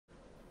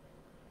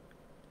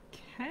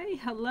Hey,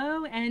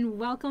 hello, and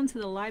welcome to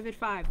the Live at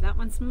 5. That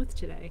one's smooth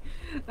today.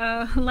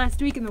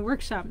 Last week in the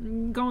workshop,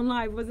 going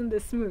live wasn't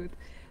this smooth.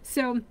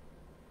 So,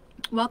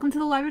 welcome to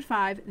the Live at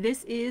 5.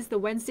 This is the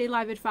Wednesday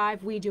Live at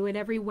 5. We do it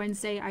every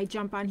Wednesday. I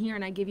jump on here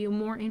and I give you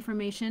more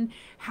information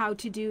how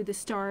to do the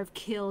Starve,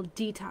 Kill,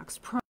 Detox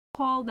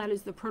protocol. That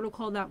is the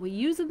protocol that we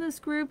use in this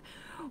group,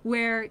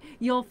 where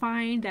you'll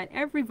find that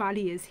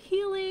everybody is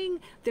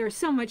healing. There's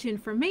so much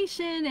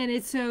information and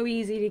it's so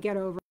easy to get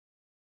over.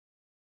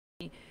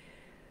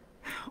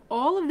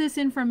 All of this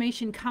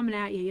information coming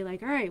at you, you're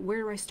like, all right,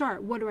 where do I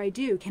start? What do I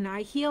do? Can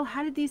I heal?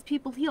 How did these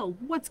people heal?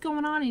 What's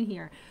going on in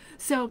here?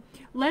 So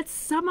let's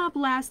sum up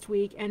last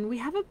week, and we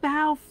have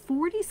about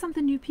 40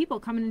 something new people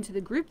coming into the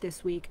group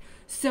this week.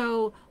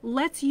 So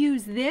let's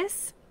use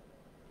this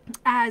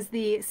as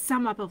the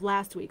sum up of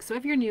last week. So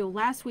if you're new,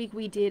 last week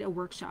we did a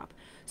workshop.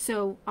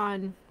 So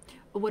on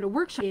what a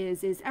workshop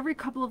is every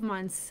couple of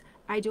months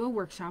I do a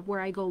workshop where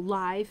I go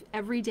live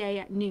every day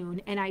at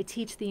noon, and I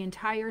teach the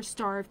entire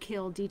Starve,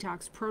 Kill,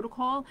 Detox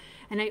protocol,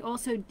 and I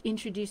also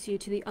introduce you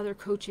to the other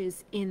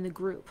coaches in the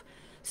group.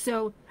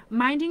 So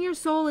Minding Your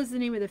Soul is the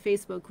name of the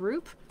Facebook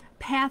group.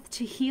 Path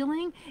to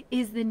Healing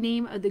is the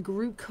name of the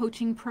group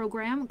coaching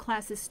program.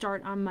 Classes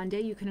start on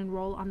Monday. You can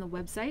enroll on the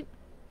website.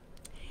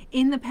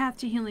 In the Path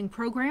to Healing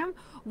program,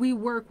 we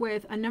work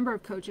with a number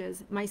of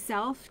coaches,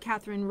 myself,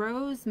 Catherine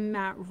Rose,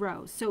 Matt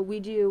Rose. So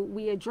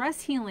we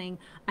address healing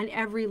on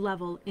every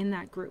level in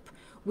that group.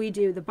 We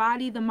do the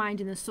body, the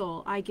mind, and the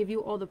soul. I give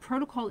you all the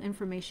protocol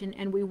information,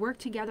 and we work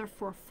together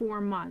for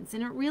 4 months,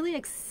 and it really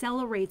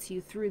accelerates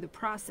you through the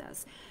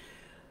process.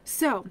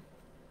 So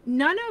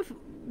none of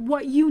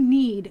what you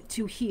need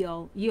to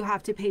heal you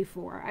have to pay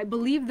for. I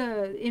believe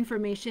the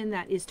information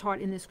that is taught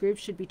in this group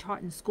should be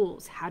taught in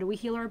schools. How do we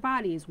heal our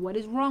bodies? What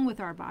is wrong with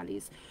our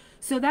bodies?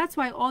 So that's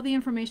why all the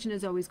information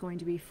is always going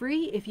to be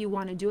free. If you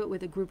want to do it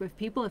with a group of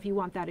people, if you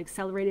want that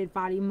accelerated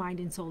body,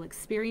 mind, and soul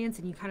experience,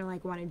 and you kind of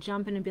like want to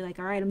jump in and be like,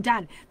 all right, I'm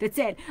done. That's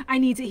it. I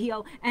need to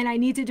heal and I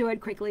need to do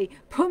it quickly.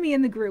 Put me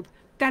in the group.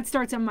 That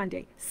starts on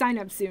Monday. Sign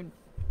up soon.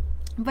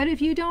 But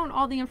if you don't,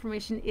 all the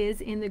information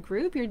is in the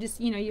group. You're just,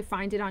 you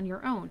find it on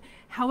your own.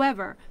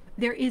 However,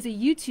 there is a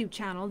YouTube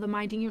channel, the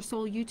Minding Your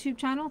Soul YouTube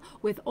channel,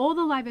 with all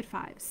the Live at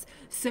 5s.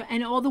 So,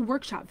 and all the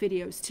workshop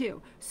videos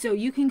too. So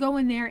you can go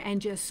in there and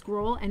just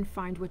scroll and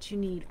find what you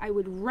need. I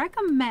would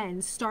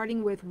recommend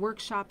starting with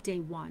workshop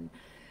day 1.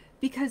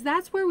 Because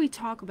that's where we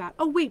talk about,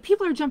 oh wait,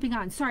 people are jumping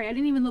on. Sorry, I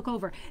didn't even look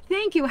over.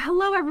 Thank you.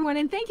 Hello, everyone.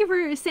 And thank you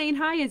for saying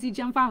hi as you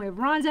jump on. We have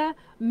Rhonda,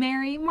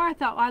 Mary,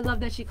 Martha. Oh, I love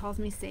that she calls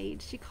me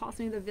Sage. She calls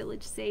me the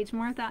village sage.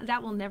 Martha,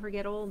 that will never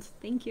get old.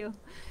 Thank you.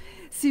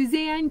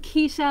 Suzanne,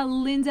 Keisha,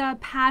 Linda,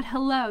 Pat,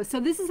 hello. So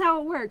this is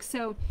how it works.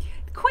 So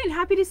Quinn,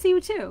 happy to see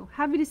you too.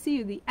 Happy to see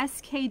you. The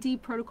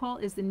SKD protocol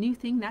is the new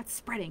thing that's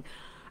spreading.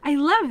 I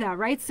love that,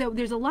 right? So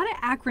there's a lot of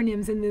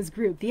acronyms in this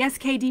group. The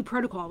SKD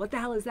protocol, what the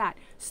hell is that?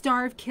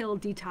 Starve, Kill,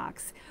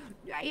 Detox.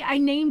 I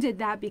named it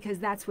that because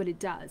that's what it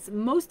does.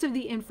 Most of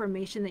the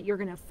information that you're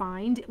going to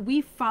find, we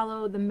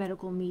follow the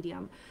medical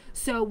medium.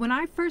 So when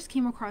I first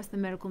came across the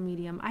medical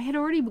medium, I had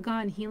already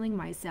begun healing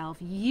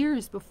myself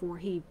years before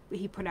he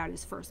put out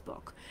his first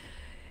book.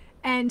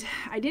 And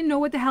I didn't know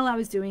what the hell I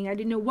was doing. I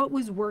didn't know what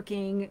was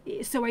working.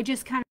 So I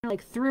just kind of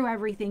like threw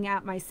everything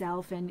at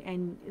myself,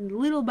 and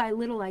little by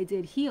little I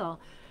did heal.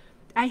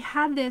 I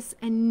had this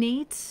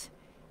innate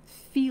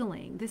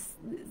feeling.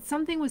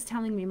 Something was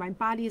telling me my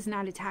body is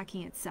not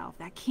attacking itself.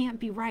 That can't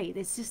be right.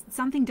 It's just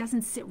something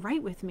doesn't sit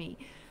right with me.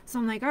 So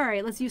I'm like, all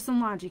right, let's use some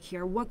logic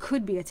here. What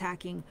could be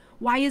attacking?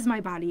 Why is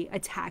my body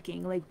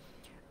attacking? Like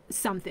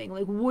something,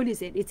 like what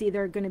is it? It's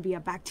either going to be a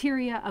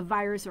bacteria, a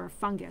virus, or a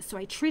fungus. So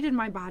I treated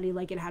my body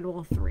like it had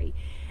all 3.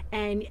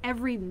 And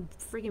every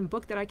freaking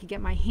book that I could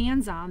get my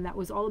hands on that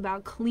was all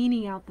about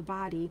cleaning out the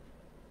body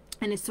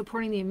and it's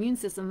supporting the immune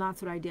system,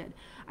 that's what I did.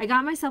 I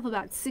got myself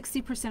about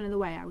 60% of the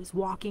way. I was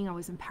walking, I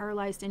wasn't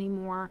paralyzed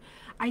anymore.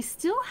 I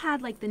still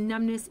had like the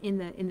numbness in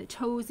the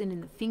toes and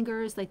in the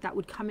fingers, like that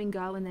would come and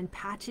go, and then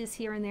patches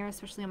here and there,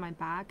 especially on my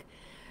back.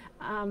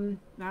 I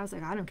was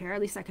like, I don't care,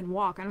 at least I can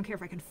walk. I don't care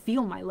if I can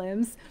feel my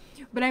limbs.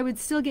 But I would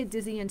still get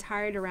dizzy and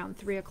tired around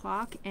 3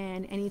 o'clock,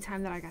 and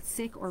anytime that I got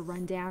sick or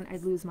run down,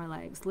 I'd lose my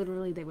legs.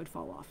 Literally, they would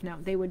fall off. No,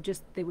 they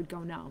would go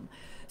numb.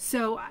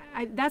 So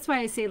that's why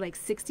I say like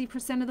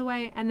 60% of the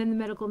way. And then the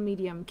medical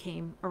medium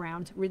came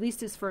around,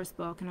 released his first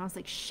book, and I was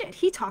like, shit,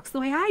 he talks the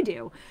way I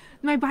do.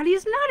 My body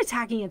is not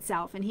attacking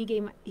itself. And he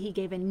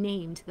gave a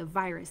name to the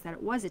virus that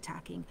it was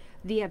attacking,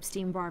 the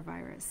Epstein-Barr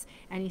virus.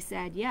 And he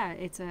said, yeah,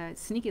 it's a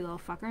sneaky little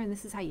fucker, and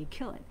this is how you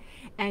kill it.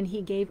 And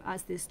he gave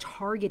us this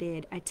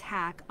targeted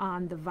attack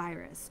on the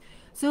virus.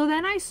 So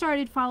then I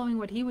started following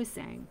what he was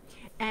saying.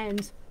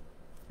 And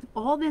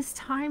all this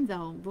time,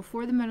 though,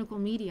 before the medical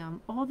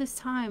medium, all this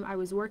time I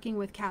was working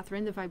with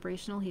Catherine, the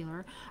vibrational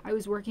healer. I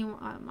was working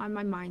on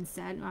my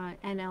mindset,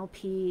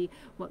 NLP,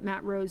 what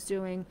Matt Rose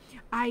doing.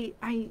 I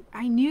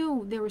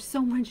knew there was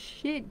so much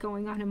shit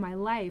going on in my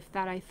life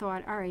that I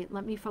thought, all right,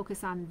 let me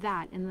focus on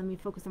that, and let me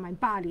focus on my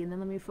body, and then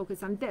let me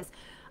focus on this.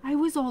 I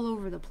was all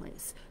over the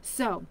place.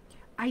 So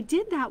I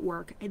did that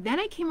work, and then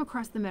I came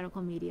across the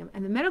medical medium,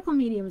 and the medical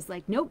medium was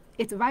like, nope,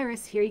 it's a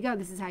virus. Here you go.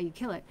 This is how you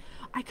kill it.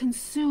 I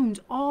consumed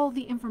all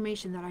the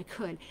information that I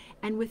could,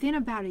 and within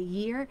about a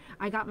year,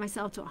 I got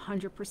myself to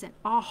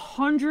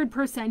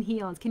 100%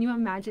 healed. Can you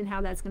imagine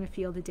how that's going to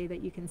feel the day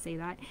that you can say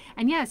that?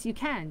 And yes, you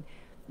can,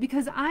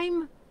 because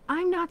I'm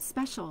not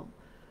special.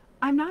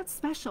 I'm not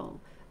special.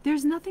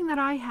 There's nothing that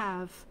I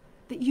have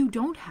that you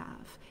don't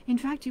have. In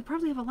fact, you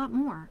probably have a lot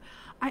more.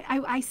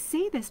 I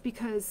say this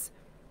because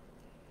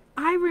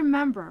I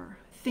remember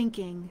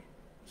thinking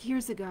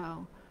years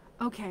ago,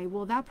 okay,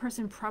 well, that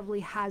person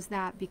probably has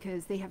that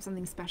because they have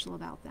something special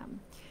about them.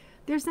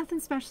 There's nothing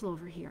special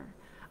over here.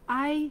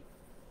 I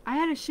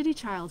had a shitty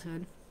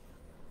childhood.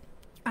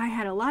 I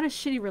had a lot of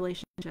shitty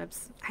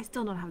relationships. I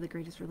still don't have the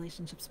greatest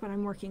relationships, but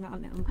I'm working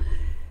on them.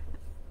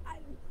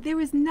 There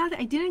was nothing.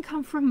 I didn't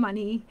come from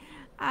money.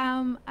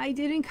 I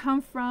didn't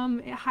come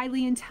from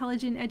highly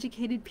intelligent,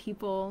 educated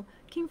people.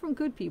 I came from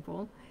good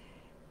people.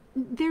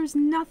 There's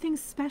nothing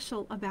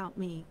special about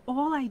me.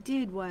 All I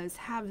did was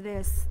have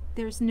this,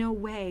 there's no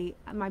way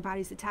my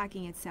body's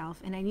attacking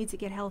itself, and I need to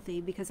get healthy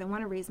because I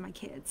want to raise my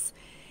kids,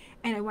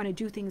 and I want to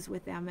do things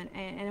with them,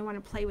 and I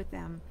want to play with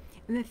them.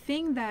 And the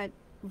thing that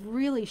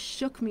really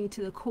shook me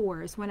to the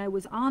core is when I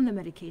was on the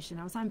medication.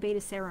 I was on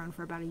beta-serone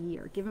for about a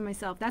year, giving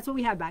myself, that's what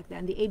we had back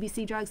then, the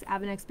ABC drugs,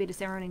 Avonex,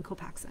 beta-serone, and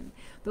Copaxone.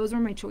 Those were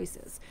my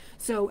choices.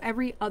 So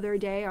every other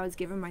day I was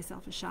giving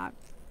myself a shot.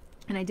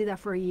 And I did that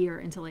for a year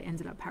until I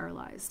ended up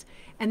paralyzed.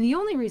 And the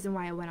only reason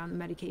why I went on the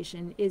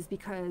medication is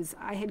because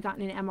I had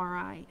gotten an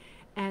MRI,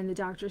 and the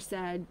doctor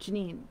said,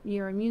 Janine,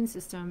 your immune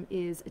system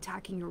is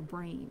attacking your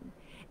brain.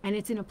 And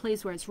it's in a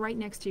place where it's right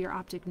next to your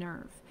optic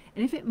nerve.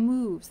 And if it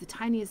moves the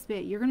tiniest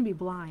bit, you're going to be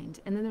blind,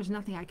 and then there's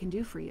nothing I can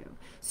do for you.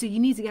 So you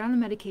need to get on the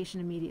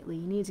medication immediately.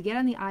 You need to get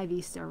on the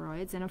IV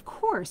steroids. And of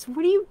course,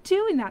 what do you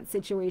do in that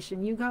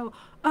situation? You go,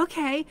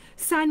 okay,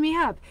 sign me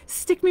up.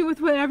 Stick me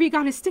with whatever you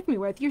got to stick me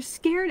with. You're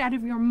scared out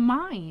of your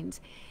mind.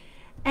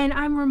 And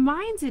I'm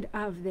reminded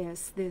of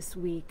this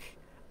week.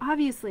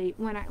 Obviously,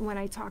 when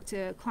I talk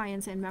to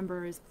clients and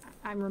members,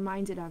 I'm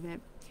reminded of it.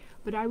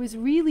 But I was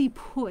really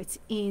put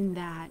in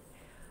that.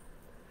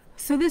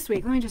 So this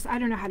week, I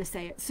don't know how to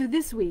say it. So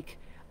this week,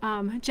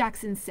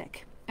 Jackson's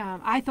sick.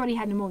 I thought he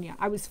had pneumonia.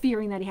 I was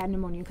fearing that he had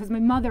pneumonia because my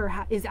mother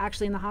is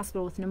actually in the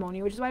hospital with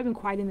pneumonia, which is why I've been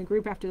quiet in the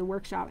group after the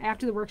workshop.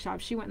 After the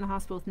workshop, she went in the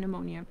hospital with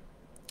pneumonia,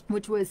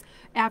 which was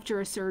after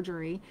a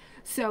surgery.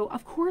 So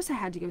of course I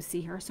had to go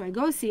see her. So I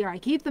go see her, I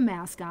keep the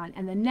mask on,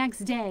 and the next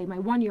day, my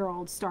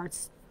 1-year-old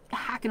starts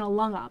hacking a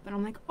lung up. And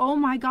I'm like, oh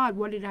my God,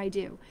 what did I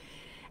do?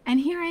 And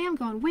here I am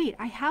going, wait,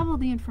 I have all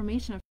the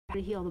information of how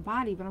to heal the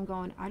body, but I'm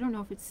going, I don't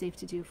know if it's safe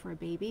to do for a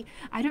baby.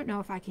 I don't know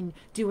if I can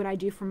do what I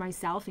do for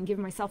myself and give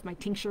myself my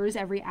tinctures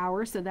every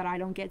hour so that I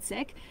don't get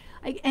sick.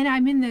 And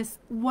I'm in this,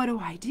 what do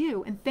I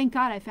do? And thank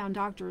God I found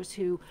doctors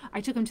who,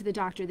 I took him to the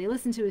doctor. They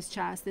listened to his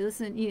chest. They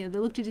listened, they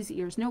looked at his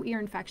ears, no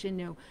ear infection,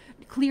 no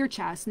clear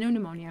chest, no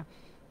pneumonia.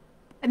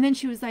 And then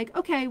she was like,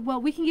 okay,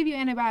 well, we can give you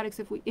antibiotics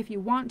if you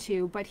want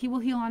to, but he will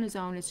heal on his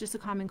own. It's just a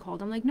common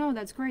cold. I'm like, no,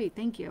 that's great.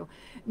 Thank you.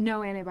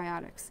 No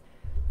antibiotics.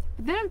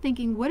 But then I'm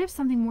thinking, what if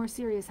something more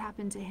serious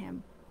happened to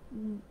him?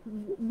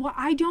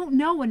 I don't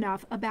know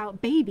enough about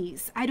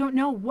babies. I don't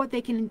know what they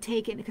can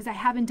take in because I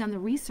haven't done the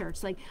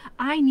research. Like,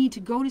 I need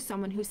to go to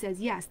someone who says,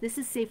 yes, this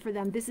is safe for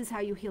them. This is how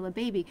you heal a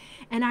baby.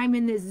 And I'm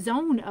in this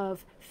zone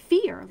of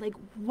fear. Like,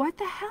 what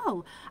the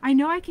hell? I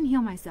know I can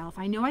heal myself.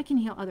 I know I can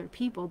heal other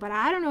people, but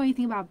I don't know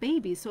anything about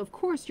babies. So of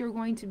course you're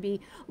going to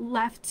be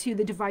left to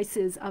the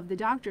devices of the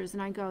doctors.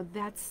 And I go,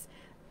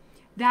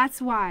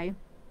 that's why.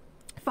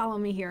 Follow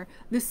me here.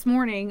 This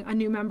morning, a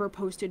new member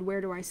posted,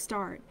 where do I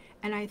start?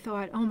 And I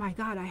thought, oh my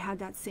God, I had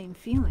that same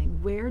feeling.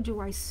 Where do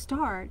I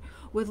start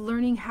with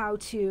learning how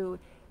to,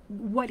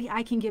 what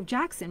I can give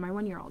Jackson, my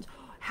 1-year-old,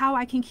 how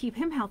I can keep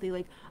him healthy?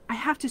 Like, I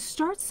have to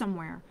start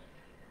somewhere.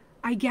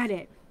 I get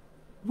it.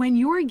 When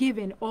you're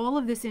given all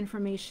of this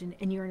information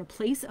and you're in a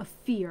place of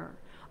fear,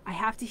 I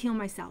have to heal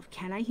myself.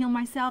 Can I heal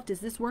myself?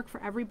 Does this work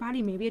for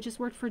everybody? Maybe it just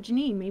worked for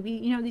Janine. Maybe,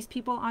 these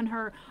people on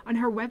her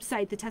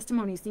website, the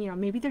testimonies,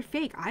 maybe they're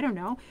fake. I don't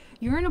know.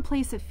 You're in a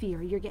place of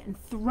fear. You're getting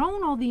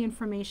thrown all the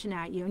information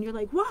at you and you're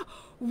like, whoa,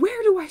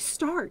 where do I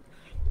start?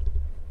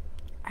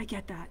 I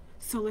get that.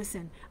 So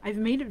listen, I've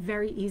made it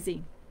very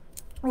easy.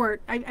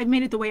 Or I've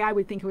made it the way I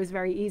would think it was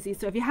very easy.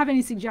 So if you have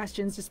any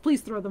suggestions, just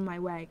please throw them my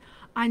way.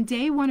 On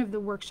day 1 of the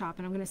workshop,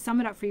 and I'm going to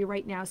sum it up for you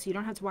right now so you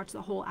don't have to watch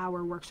the whole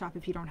hour workshop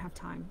if you don't have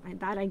time.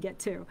 That I get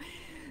too.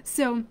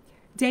 So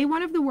day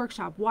 1 of the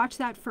workshop, watch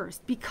that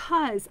first,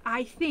 because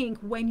I think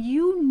when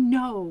you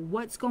know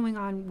what's going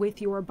on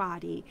with your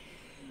body,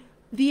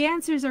 the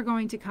answers are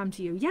going to come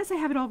to you. Yes, I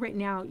have it all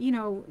written out.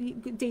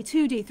 Day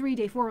 2, day 3,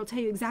 day 4 will tell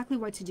you exactly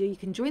what to do. You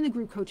can join the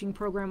group coaching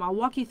program. I'll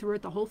walk you through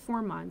it the whole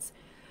 4 months.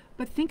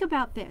 But think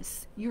about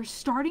this. Your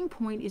starting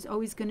point is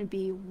always going to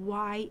be,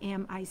 why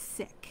am I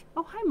sick?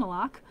 Oh, hi,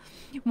 Malak.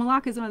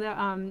 Malak is one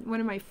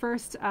of my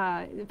first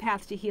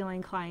Path to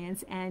Healing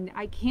clients, and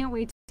I can't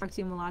wait talk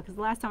to you, Malak, because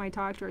the last time I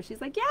talked to her,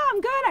 she's like, yeah,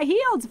 I'm good. I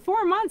healed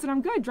 4 months and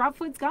I'm good. Drop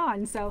foot's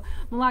gone. So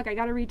Malak, I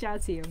got to reach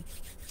out to you.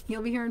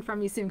 You'll be hearing from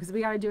me soon because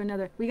we got to do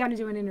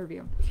an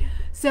interview.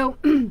 So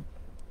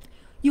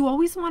you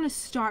always want to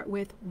start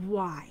with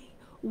why.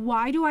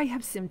 Why do I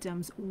have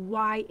symptoms?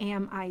 Why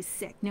am I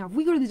sick? Now, if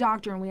we go to the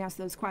doctor and we ask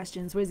those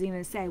questions, what is he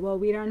going to say? Well,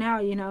 we don't know.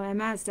 You know,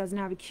 MS doesn't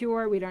have a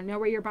cure. We don't know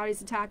where your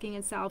body's attacking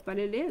itself, but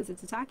it is.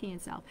 It's attacking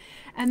itself.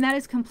 And that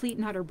is complete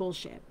and utter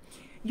bullshit.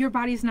 Your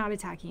body's not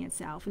attacking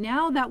itself.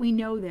 Now that we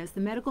know this,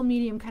 the medical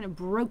medium kind of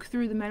broke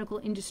through the medical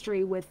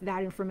industry with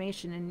that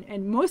information.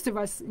 And most of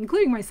us,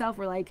 including myself,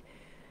 were like,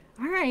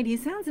 all right, he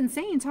sounds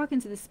insane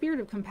talking to the spirit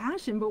of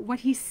compassion, but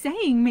what he's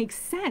saying makes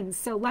sense,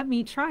 so let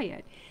me try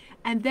it.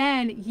 And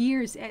then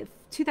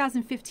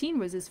 2015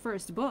 was his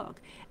first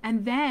book.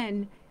 And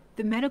then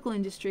the medical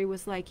industry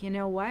was like, you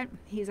know what?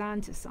 He's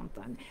on to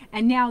something.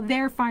 And now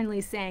they're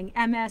finally saying,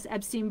 MS,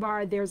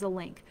 Epstein-Barr, there's a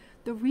link.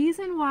 The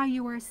reason why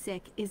you are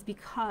sick is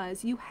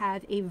because you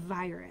have a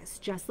virus,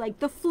 just like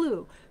the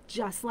flu,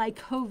 just like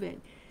COVID.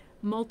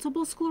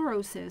 Multiple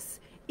sclerosis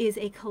is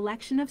a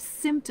collection of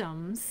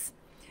symptoms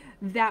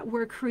that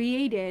were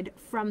created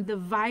from the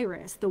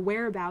virus, the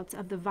whereabouts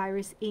of the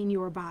virus in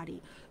your body.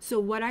 So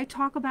what I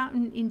talk about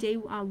in day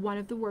one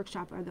of the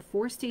workshop are the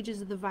 4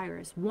 stages of the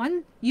virus.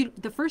 One,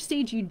 the first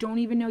stage, you don't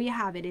even know you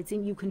have it. It's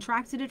in, you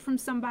contracted it from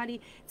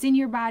somebody. It's in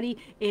your body.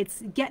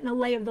 It's getting a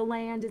lay of the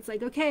land. It's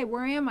like, okay,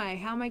 where am I?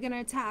 How am I going to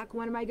attack?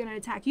 When am I going to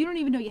attack? You don't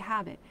even know you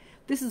have it.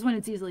 This is when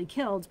it's easily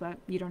killed, but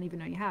you don't even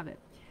know you have it.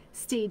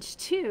 Stage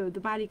 2, the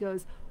body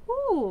goes,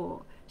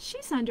 ooh,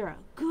 she's under a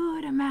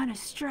good amount of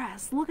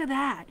stress. Look at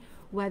that.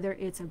 Whether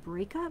it's a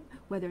breakup,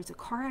 whether it's a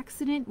car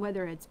accident,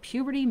 whether it's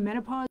puberty,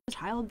 menopause,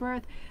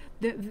 childbirth,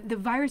 the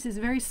virus is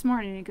very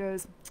smart and it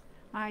goes,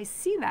 I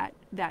see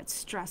that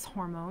stress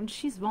hormone.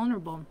 She's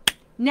vulnerable.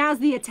 Now's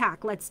the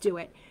attack. Let's do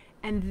it.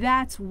 And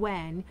that's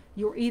when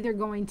you're either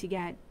going to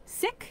get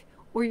sick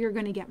or you're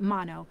going to get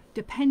mono,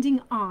 depending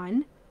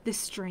on the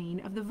strain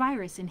of the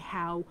virus and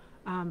how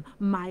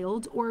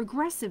mild or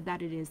aggressive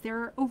that it is. There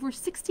are over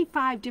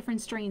 65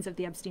 different strains of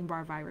the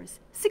Epstein-Barr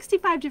virus.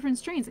 65 different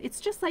strains. It's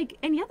just like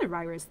any other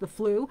virus. The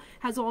flu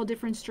has all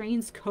different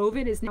strains.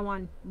 COVID is now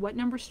on, what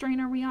number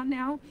strain are we on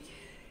now?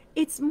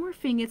 It's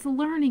morphing, it's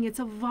learning, it's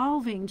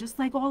evolving, just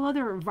like all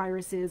other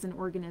viruses and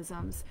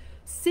organisms.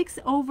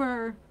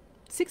 Over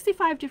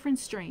 65 different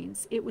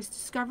strains. It was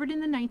discovered in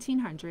the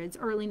 1900s,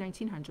 early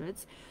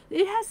 1900s.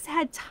 It has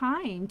had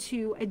time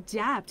to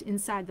adapt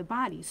inside the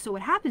body. So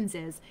what happens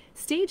is,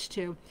 stage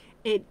 2,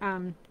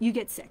 you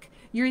get sick.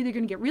 You're either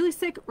going to get really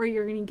sick or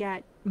you're going to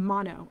get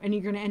mono, and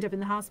you're going to end up in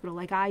the hospital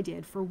like I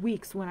did for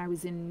weeks when I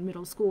was in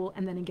middle school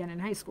and then again in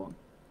high school.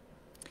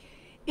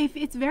 If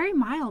it's very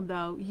mild,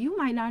 though, you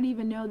might not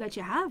even know that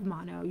you have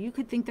mono. You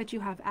could think that you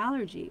have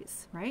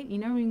allergies, right? You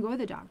never even go to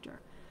the doctor.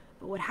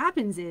 But what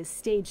happens is,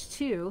 stage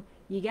 2,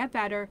 you get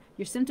better,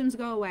 your symptoms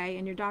go away,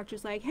 and your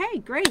doctor's like, hey,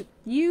 great,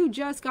 you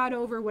just got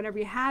over whatever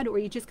you had, or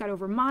you just got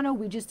over mono,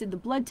 we just did the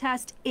blood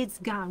test, it's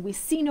gone, we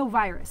see no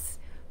virus.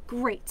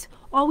 Great.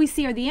 All we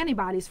see are the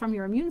antibodies from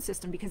your immune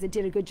system because it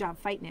did a good job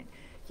fighting it.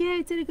 Yeah,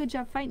 it did a good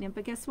job fighting it,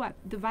 but guess what?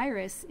 The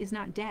virus is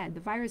not dead. The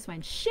virus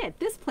went, shit,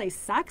 this place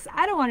sucks.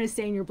 I don't want to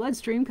stay in your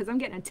bloodstream because I'm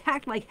getting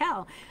attacked like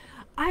hell.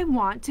 I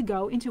want to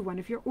go into one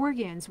of your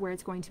organs where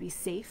it's going to be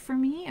safe for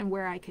me and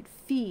where I could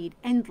feed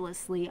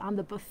endlessly on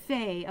the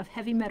buffet of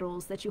heavy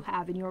metals that you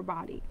have in your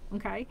body,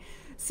 okay?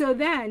 So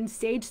then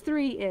stage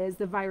 3 is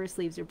the virus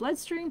leaves your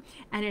bloodstream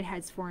and it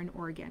heads for an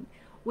organ.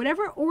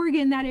 Whatever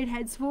organ that it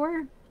heads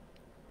for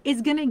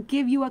is going to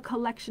give you a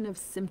collection of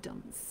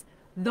symptoms.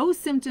 Those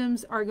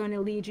symptoms are going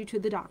to lead you to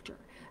the doctor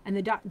and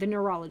the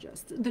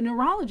neurologist. The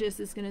neurologist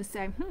is going to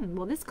say,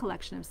 well, this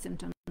collection of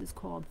symptoms is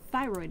called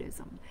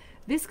thyroidism.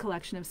 This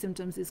collection of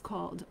symptoms is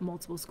called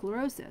multiple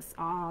sclerosis.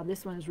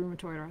 This one is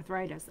rheumatoid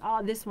arthritis.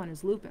 This one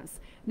is lupus.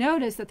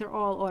 Notice that they're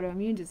all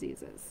autoimmune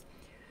diseases.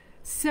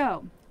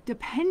 So,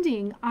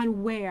 depending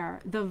on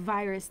where the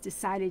virus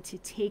decided to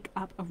take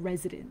up a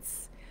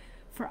residence,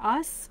 for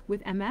us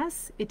with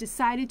MS, it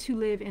decided to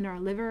live in our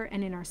liver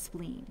and in our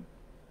spleen.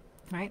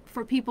 Right?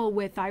 For people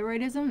with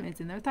thyroidism,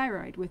 it's in their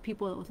thyroid. With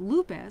people with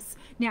lupus,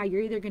 now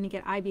you're either going to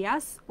get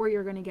IBS or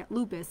you're going to get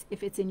lupus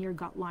if it's in your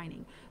gut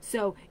lining.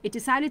 So it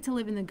decided to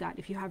live in the gut.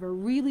 If you have a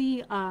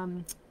really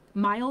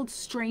mild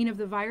strain of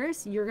the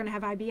virus, you're going to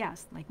have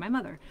IBS, like my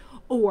mother.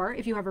 Or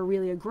if you have a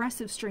really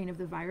aggressive strain of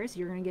the virus,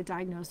 you're going to get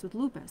diagnosed with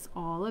lupus.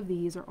 All of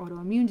these are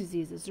autoimmune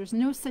diseases. There's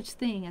no such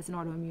thing as an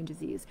autoimmune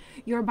disease.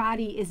 Your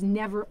body is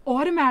never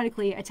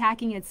automatically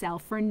attacking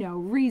itself for no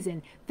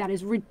reason. That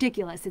is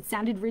ridiculous. It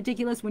sounded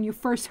ridiculous when you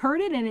first heard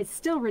it, and it's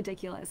still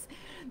ridiculous.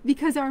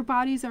 Because our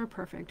bodies are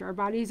perfect. Our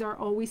bodies are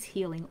always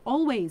healing.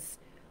 Always.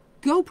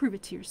 Go prove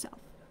it to yourself.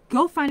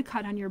 Go find a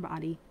cut on your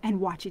body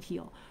and watch it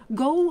heal.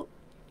 Go,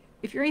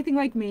 if you're anything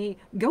like me,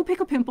 go pick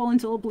a pimple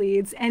until it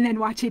bleeds and then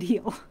watch it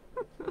heal.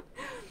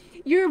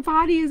 Your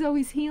body is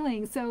always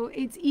healing. So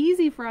it's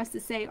easy for us to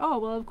say, oh,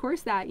 well, of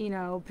course that,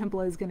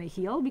 pimple is going to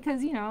heal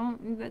because,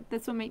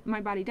 that's what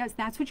my body does.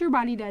 That's what your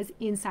body does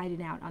inside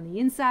and out. On the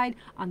inside,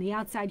 on the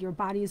outside, your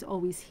body is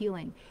always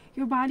healing.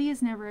 Your body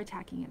is never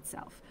attacking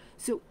itself.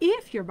 So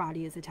if your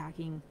body is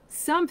attacking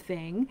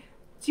something,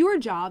 it's your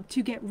job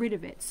to get rid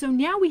of it. So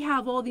now we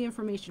have all the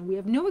information. We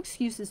have no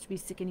excuses to be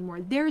sick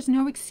anymore. There's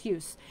no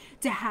excuse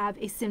to have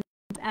a symptom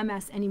of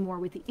MS anymore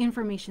with the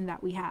information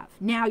that we have.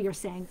 Now you're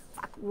saying,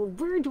 fuck, well,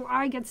 where do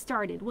I get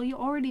started? Well, you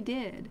already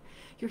did.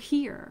 You're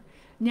here.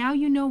 Now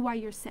you know why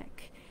you're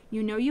sick.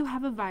 You know you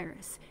have a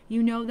virus.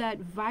 You know that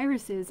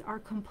viruses are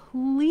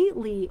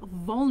completely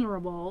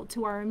vulnerable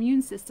to our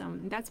immune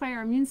system. That's why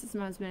our immune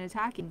system has been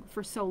attacking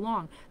for so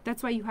long.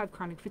 That's why you have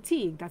chronic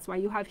fatigue. That's why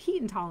you have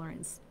heat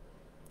intolerance.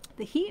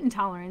 The heat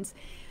intolerance,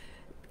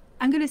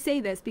 I'm going to say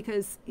this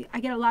because I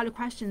get a lot of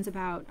questions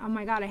about, oh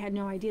my God, I had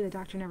no idea, the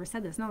doctor never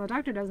said this. No, the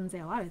doctor doesn't say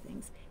a lot of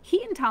things.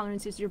 Heat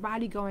intolerance is your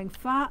body going,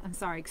 I'm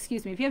sorry,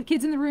 excuse me. If you have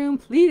kids in the room,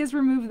 please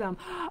remove them.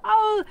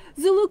 Oh,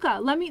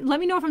 Zaluka, let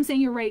me know if I'm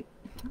saying you're right.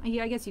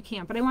 Yeah, I guess you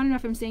can't, but I want to know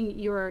if I'm saying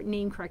your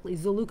name correctly.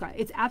 Zaluka.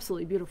 It's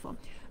absolutely beautiful.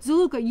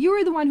 Zaluka, you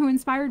were the one who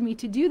inspired me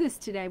to do this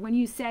today when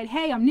you said,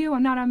 hey, I'm new,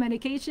 I'm not on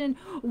medication.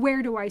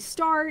 Where do I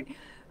start?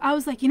 I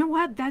was like, you know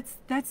what?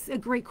 That's a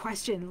great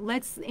question.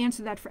 Let's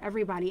answer that for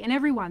everybody and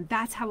everyone.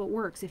 That's how it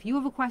works. If you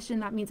have a question,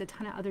 that means a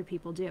ton of other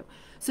people do.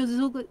 So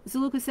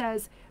Zaluka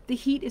says, the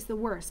heat is the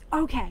worst.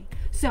 Okay,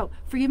 so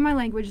forgive my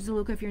language,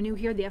 Zaluka. If you're new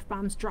here, the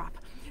F-bombs drop.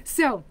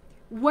 So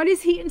what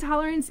is heat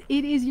intolerance?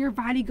 It is your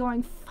body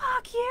going,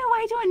 fuck you,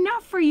 I do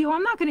enough for you.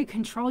 I'm not going to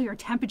control your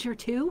temperature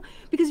too,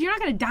 because you're not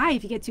going to die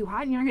if you get too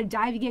hot and you're not going to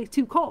die if you get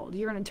too cold.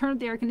 You're going to turn up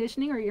the air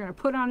conditioning or you're going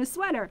to put on a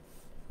sweater.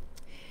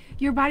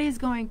 Your body is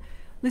going,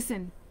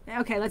 listen,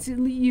 okay, let's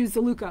use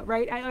Zaluka,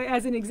 right,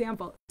 as an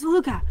example.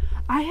 Zaluka,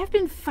 I have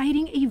been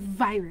fighting a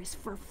virus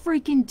for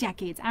freaking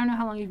decades. I don't know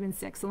how long you've been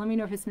sick, so let me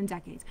know if it's been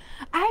decades.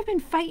 I've been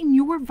fighting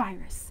your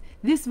virus,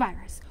 this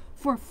virus,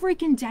 for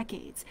freaking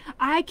decades.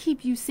 I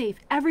keep you safe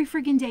every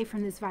freaking day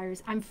from this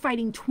virus. I'm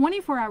fighting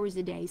 24 hours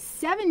a day,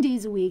 7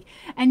 days a week,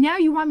 and now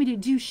you want me to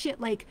do shit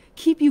like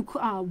keep you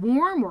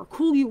warm or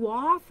cool you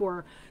off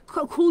or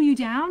cool you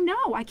down?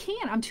 No, I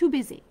can't. I'm too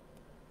busy.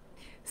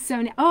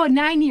 So,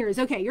 9 years.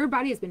 Okay, your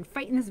body has been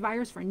fighting this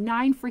virus for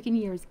 9 freaking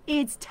years.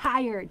 It's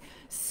tired.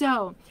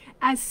 So,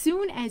 as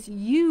soon as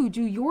you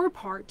do your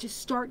part to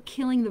start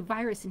killing the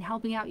virus and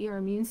helping out your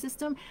immune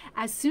system,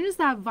 as soon as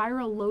that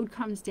viral load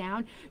comes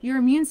down, your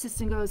immune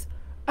system goes,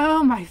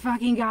 oh my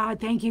fucking God,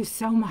 thank you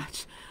so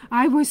much.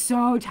 I was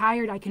so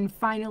tired, I can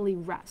finally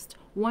rest.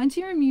 Once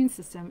your immune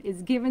system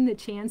is given the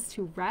chance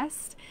to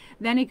rest,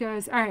 then it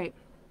goes, all right,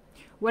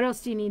 what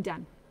else do you need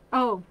done?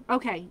 Oh,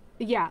 okay,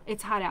 yeah,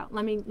 it's hot out.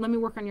 Let me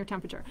work on your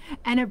temperature.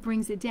 And it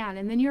brings it down.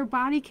 And then your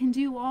body can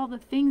do all the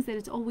things that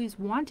it's always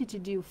wanted to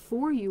do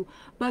for you,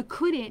 but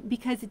couldn't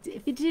because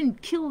if it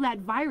didn't kill that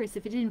virus,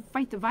 if it didn't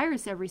fight the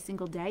virus every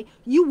single day,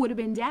 you would have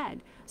been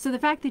dead. So the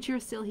fact that you're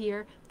still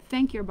here,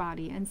 thank your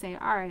body and say,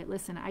 all right,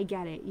 listen, I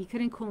get it. You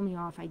couldn't cool me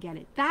off. I get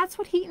it. That's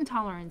what heat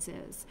intolerance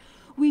is.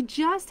 We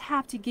just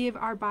have to give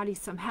our body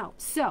some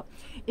help. So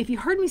if you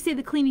heard me say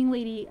the cleaning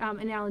lady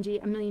analogy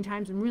a million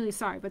times, I'm really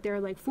sorry, but there are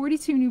like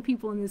 42 new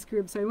people in this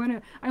group. So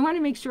I want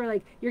to make sure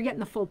like you're getting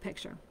the full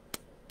picture.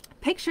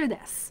 Picture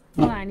this.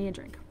 Hold on, I need a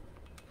drink.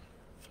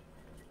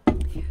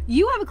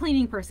 You have a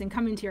cleaning person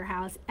come into your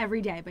house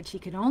every day, but she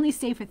can only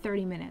stay for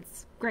 30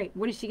 minutes. Great.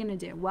 What is she going to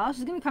do? Well,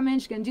 she's going to come in,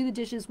 she's going to do the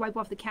dishes, wipe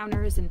off the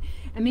counters, and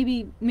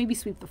maybe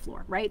sweep the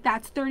floor, right?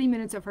 That's 30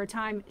 minutes of her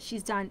time.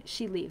 She's done.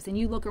 She leaves. And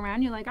you look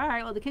around, you're like, all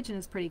right, well, the kitchen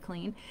is pretty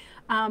clean.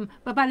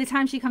 But by the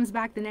time she comes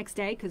back the next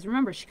day, because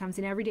remember, she comes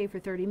in every day for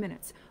 30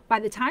 minutes.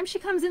 By the time she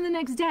comes in the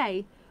next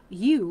day,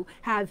 you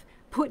have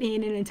put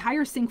in an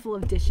entire sink full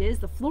of dishes,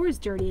 the floor is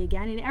dirty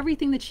again, and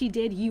everything that she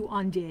did, you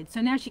undid. So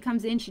now she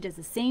comes in, she does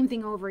the same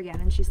thing over again,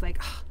 and she's like,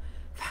 oh,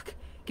 fuck,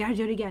 gotta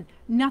do it again.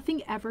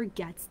 Nothing ever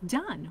gets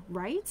done,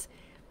 right?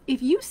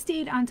 If you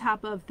stayed on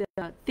top of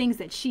the things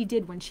that she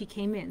did when she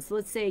came in, so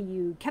let's say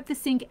you kept the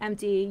sink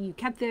empty, you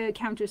kept the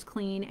counters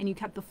clean, and you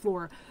kept the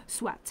floor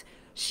swept.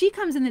 She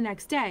comes in the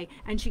next day,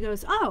 and she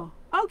goes, oh,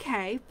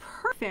 okay,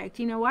 perfect.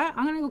 You know what?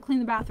 I'm gonna go clean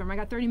the bathroom. I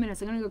got 30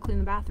 minutes, I'm gonna go clean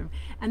the bathroom.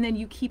 And then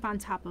you keep on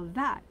top of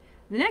that.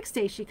 The next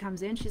day she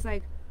comes in, she's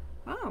like,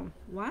 oh,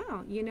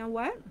 wow, you know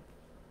what?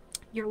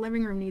 Your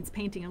living room needs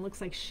painting. It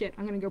looks like shit.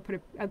 I'm going to go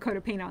put a coat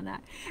of paint on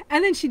that.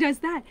 And then she does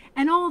that.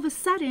 And all of a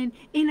sudden,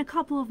 in a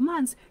couple of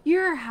months,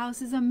 your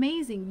house is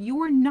amazing.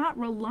 You're not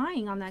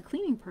relying on that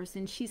cleaning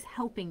person. She's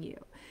helping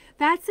you.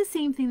 That's the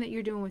same thing that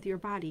you're doing with your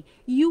body.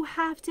 You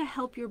have to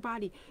help your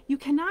body. You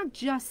cannot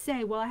just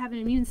say, well, I have an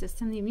immune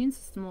system.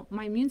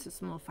 My immune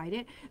system will fight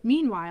it.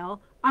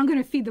 Meanwhile, I'm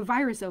going to feed the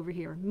virus over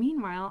here.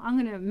 Meanwhile, I'm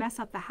going to mess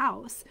up the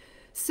house.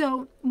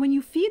 So when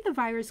you feed the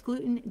virus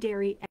gluten,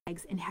 dairy,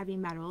 eggs, and heavy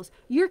metals,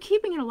 you're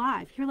keeping it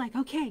alive. You're like,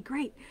 okay,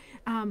 great.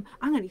 I'm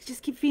going to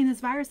just keep feeding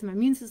this virus and my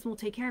immune system will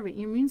take care of it.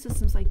 Your immune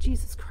system's like,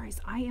 Jesus Christ,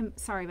 I am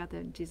sorry about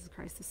the Jesus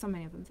Christ. There's so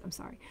many of them. I'm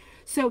sorry.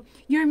 So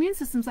your immune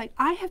system's like,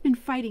 I have been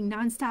fighting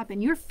nonstop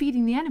and you're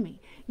feeding the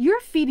enemy.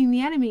 You're feeding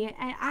the enemy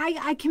and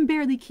I can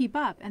barely keep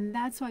up. And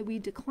that's why we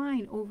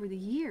decline over the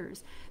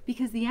years,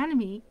 because the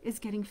enemy is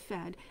getting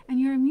fed and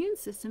your immune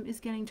system is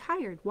getting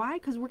tired. Why?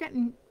 Because we're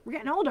getting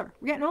older.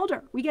 We're getting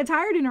older. We get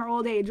tired in our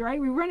old age, right?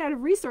 We run out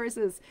of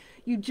resources.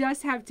 You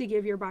just have to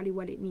give your body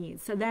what it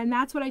needs. So then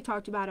that's what I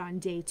talked about on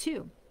day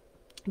 2.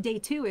 Day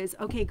 2 is,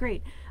 okay,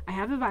 great. I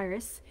have a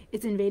virus.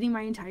 It's invading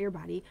my entire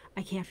body.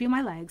 I can't feel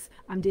my legs.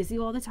 I'm dizzy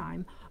all the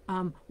time.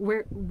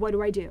 What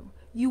do I do?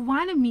 You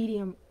want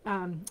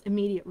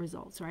immediate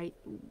results, right?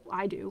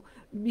 I do.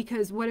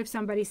 Because what if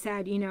somebody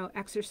said,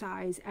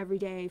 exercise every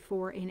day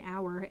for an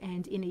hour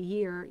and in a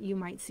year you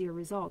might see a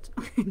result?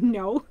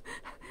 No,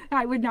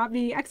 I would not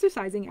be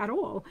exercising at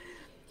all.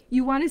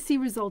 You want to see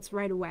results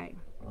right away.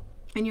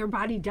 And your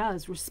body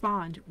does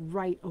respond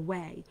right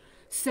away.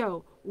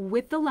 So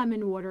with the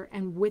lemon water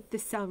and with the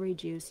celery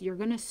juice, you're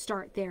going to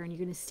start there and you're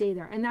going to stay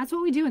there. And that's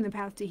what we do in the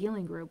Path to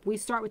Healing group. We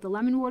start with the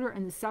lemon water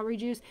and the celery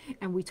juice,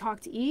 and we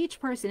talk to each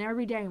person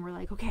every day. And we're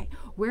like, okay,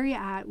 where are you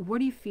at?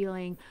 What are you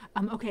feeling?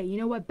 Okay, you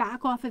know what?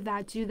 Back off of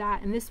that, do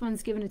that. And this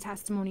one's given a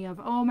testimony of,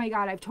 oh my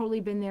God, I've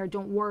totally been there.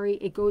 Don't worry.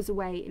 It goes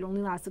away. It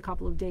only lasts a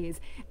couple of days.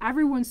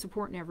 Everyone's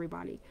supporting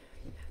everybody.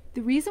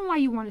 The reason why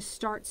you want to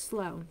start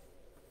slow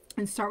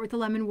and start with the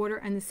lemon water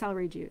and the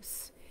celery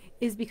juice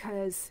is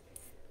because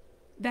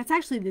that's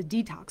actually the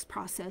detox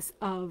process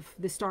of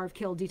the Starve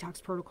Kill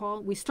detox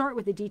protocol. We start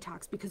with the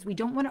detox because we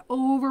don't want to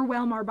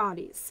overwhelm our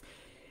bodies.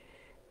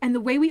 And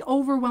the way we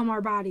overwhelm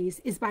our bodies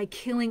is by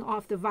killing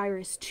off the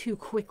virus too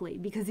quickly,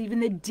 because even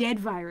the dead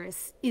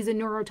virus is a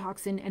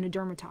neurotoxin and a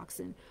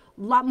dermatoxin.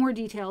 A lot more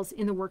details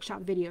in the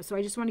workshop video. So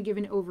I just want to give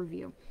an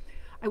overview.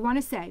 I want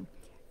to say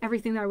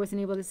everything that I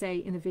wasn't able to say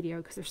in the video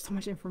because there's so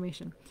much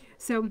information.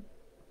 So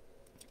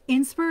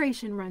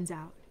inspiration runs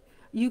out.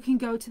 You can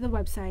go to the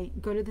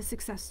website, go to the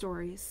success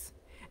stories,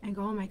 and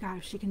go, oh my God,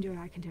 if she can do it,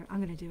 I can do it. I'm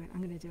going to do it.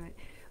 I'm going to do it.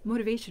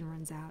 Motivation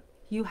runs out.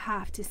 You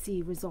have to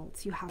see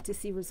results. You have to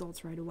see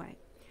results right away.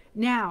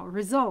 Now,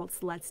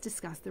 results. Let's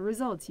discuss the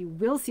results. You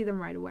will see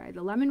them right away.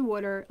 The lemon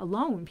water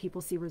alone,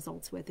 people see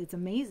results with. It's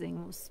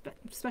amazing,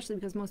 especially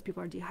because most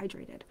people are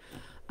dehydrated.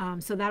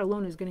 So that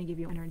alone is going to give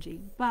you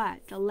energy.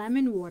 But the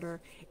lemon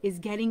water is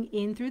getting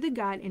in through the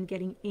gut and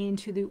getting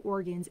into the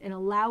organs and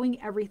allowing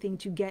everything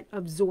to get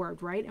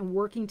absorbed, right? And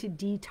working to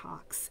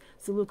detox.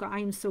 So Luca, I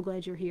am so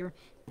glad you're here.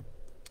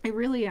 I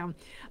really am.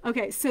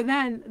 Okay, so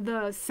then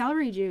the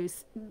celery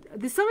juice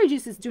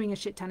is doing a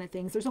shit ton of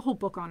things. There's a whole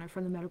book on it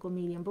from the medical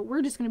medium, but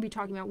we're just going to be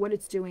talking about what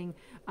it's doing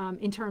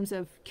in terms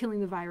of killing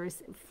the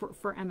virus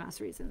for MS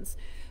reasons.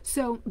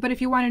 So, but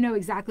if you want to know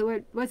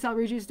exactly what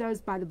celery juice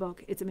does, buy the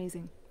book. It's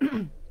amazing.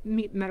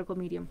 Medical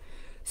medium.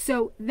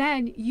 So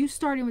then you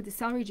start in with the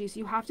celery juice.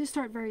 You have to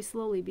start very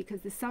slowly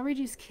because the celery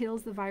juice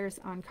kills the virus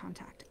on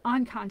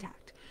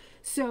contact.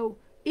 So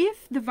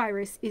if the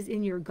virus is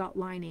in your gut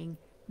lining,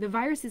 the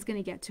virus is going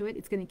to get to it,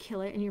 it's going to kill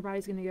it, and your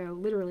body's going to go,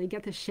 literally,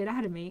 get the shit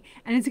out of me,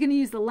 and it's going to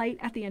use the light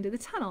at the end of the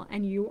tunnel,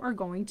 and you are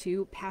going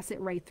to pass it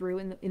right through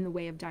in the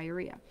way of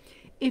diarrhea.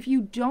 If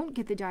you don't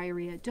get the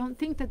diarrhea, don't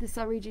think that the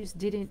celery juice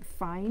didn't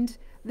find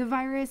the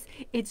virus.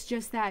 It's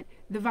just that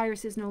the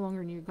virus is no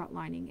longer in your gut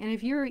lining. And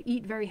if you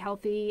eat very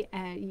healthy,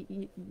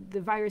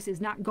 the virus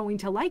is not going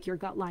to like your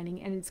gut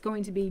lining, and it's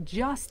going to be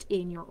just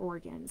in your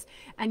organs.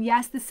 And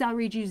yes, the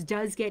celery juice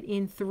does get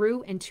in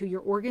through and to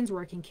your organs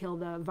where it can kill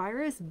the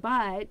virus,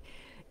 but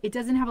it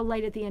doesn't have a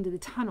light at the end of the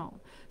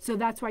tunnel. So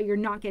that's why you're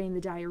not getting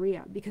the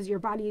diarrhea, because your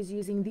body is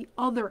using the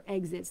other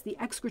exits, the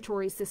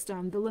excretory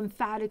system, the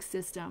lymphatic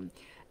system.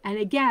 And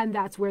again,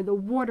 that's where the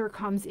water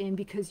comes in,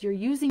 because you're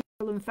using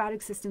your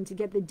lymphatic system to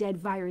get the dead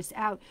virus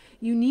out.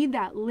 You need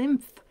that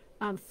lymph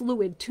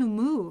fluid to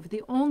move.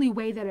 The only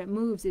way that it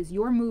moves is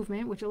your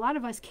movement, which a lot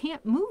of us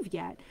can't move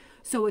yet.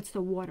 So it's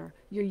the water.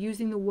 You're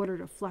using the water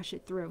to flush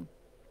it through.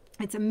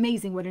 It's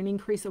amazing what an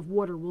increase of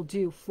water will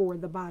do for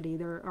the body.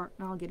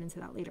 I'll get into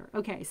that later.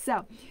 Okay,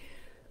 so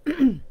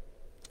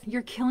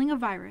you're killing a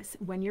virus.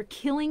 When you're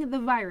killing the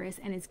virus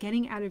and it's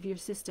getting out of your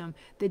system,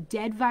 the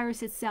dead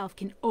virus itself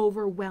can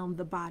overwhelm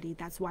the body.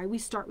 That's why we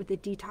start with the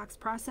detox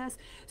process,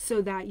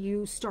 so that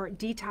you start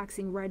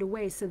detoxing right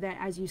away, so that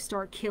as you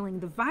start killing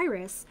the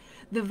virus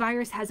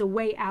has a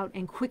way out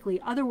and quickly.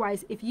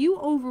 Otherwise, if you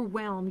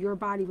overwhelm your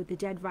body with the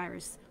dead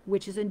virus,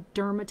 which is a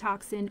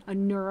dermatoxin, a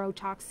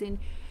neurotoxin,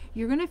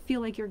 you're going to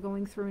feel like you're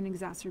going through an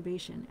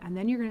exacerbation. And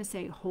then you're going to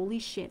say, holy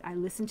shit, I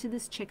listened to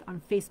this chick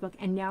on Facebook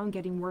and now I'm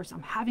getting worse.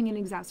 I'm having an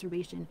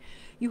exacerbation.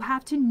 You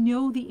have to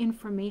know the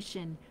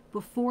information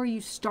before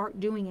you start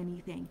doing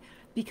anything.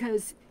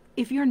 Because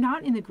if you're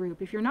not in the group,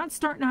 if you're not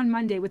starting on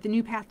Monday with the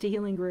new Path to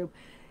Healing group,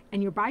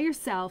 and you're by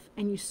yourself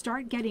and you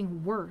start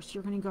getting worse,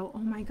 you're going to go, oh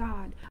my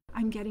God,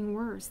 I'm getting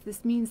worse.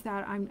 This means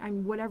that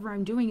I'm whatever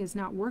I'm doing is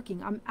not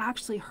working. I'm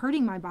actually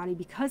hurting my body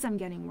because I'm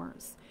getting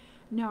worse.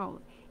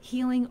 No.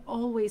 Healing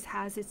always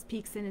has its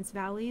peaks and its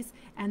valleys,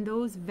 and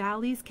those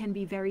valleys can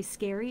be very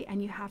scary,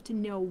 and you have to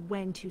know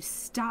when to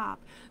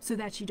stop so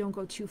that you don't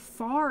go too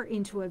far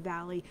into a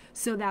valley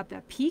so that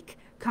the peak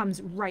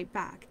comes right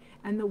back.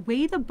 And the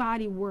way the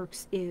body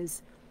works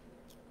is,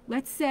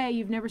 let's say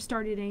you've never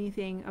started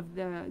anything of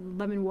the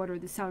lemon water,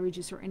 the celery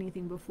juice, or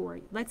anything before.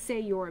 Let's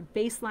say your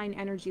baseline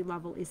energy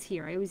level is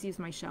here. I always use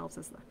my shelves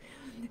as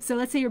so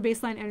let's say your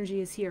baseline energy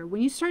is here. When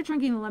you start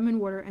drinking the lemon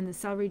water and the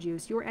celery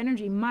juice, your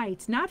energy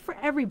might, not for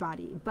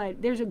everybody,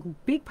 but there's a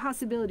big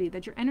possibility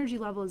that your energy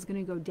level is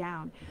going to go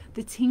down.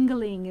 The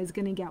tingling is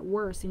going to get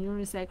worse, and you're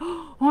going to say,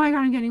 oh my God,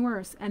 I'm getting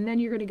worse. And then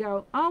you're going to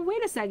go, oh,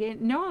 wait a second.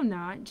 No, I'm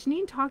not.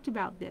 Janine talked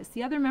about this.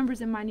 The other members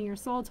in Minding Your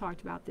Soul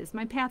talked about this.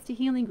 My Path to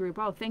Healing group,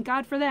 oh, thank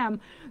God for them.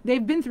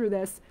 They've been through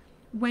this.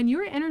 When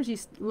your energy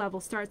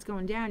level starts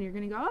going down, you're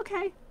going to go,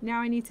 okay,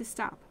 now I need to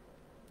stop.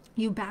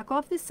 You back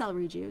off the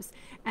celery juice,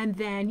 and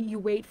then you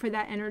wait for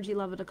that energy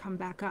level to come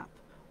back up.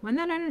 When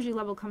that energy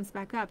level comes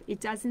back up, it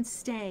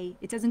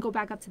doesn't go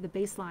back up to the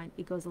baseline.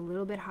 It goes a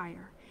little bit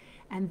higher.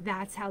 And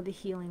that's how the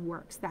healing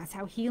works. That's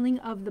how healing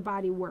of the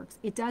body works.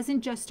 It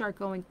doesn't just start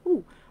going,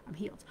 ooh, I'm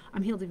healed.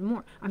 I'm healed even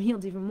more. I'm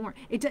healed even more.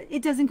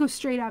 It doesn't go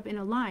straight up in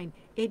a line.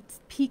 It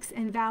peaks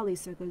and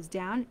valleys. So it goes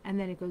down and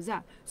then it goes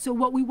up. So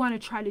what we want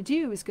to try to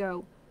do is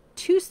go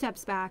 2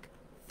 steps back,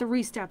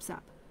 3 steps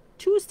up.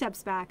 2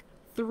 steps back,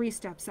 3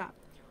 steps up.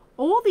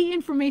 All the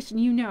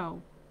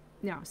information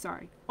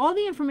all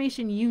the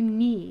information you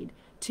need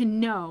to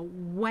know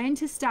when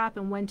to stop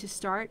and when to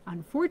start,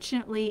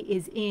 unfortunately,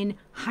 is in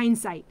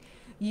hindsight.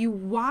 You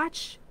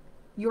watch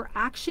your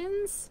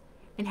actions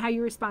and how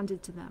you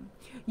responded to them.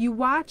 You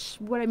watch,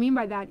 what I mean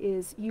by that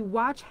is, you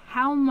watch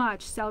how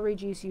much celery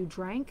juice you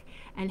drank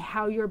and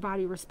how your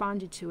body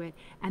responded to it,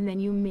 and then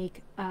you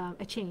make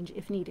a change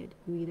if needed.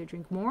 You either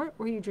drink more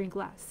or you drink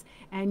less,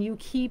 and you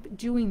keep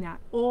doing that.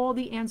 All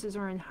the answers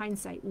are in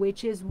hindsight,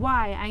 which is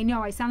why I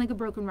know I sound like a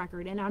broken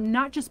record, and I'm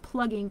not just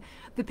plugging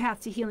the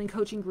Path to Healing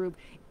coaching group.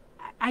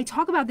 I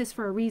talk about this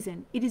for a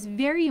reason. It is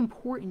very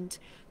important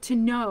to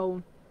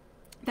know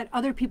that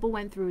other people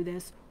went through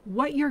this.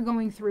 What you're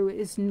going through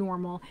is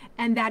normal,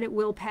 and that it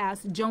will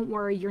pass. Don't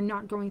worry, you're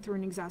not going through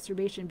an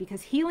exacerbation,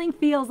 because healing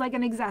feels like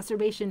an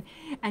exacerbation,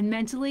 and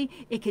mentally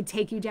it could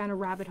take you down a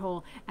rabbit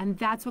hole, and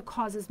that's what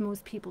causes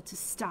most people to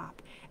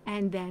stop,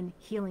 and then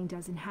healing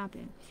doesn't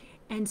happen.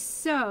 And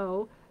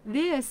so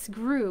this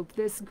group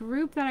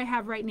that I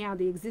have right now,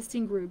 the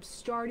existing group,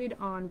 started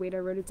on, wait, I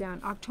wrote it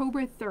down,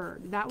 October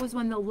 3rd. That was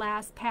when the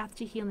last Path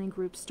to Healing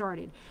group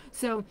started.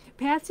 So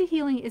Path to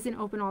Healing isn't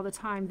open all the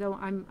time, though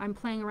I'm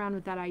playing around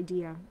with that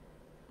idea.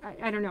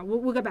 I don't know.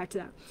 We'll go back to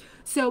that.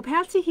 So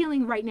Path to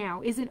Healing right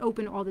now isn't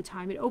open all the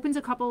time. It opens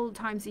a couple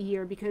times a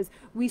year because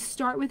we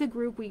start with a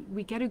group.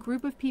 We get a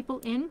group of people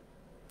in.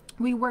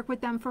 We work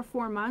with them for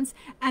 4 months,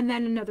 and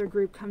then another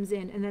group comes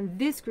in, and then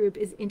this group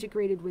is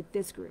integrated with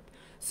this group.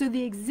 So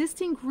the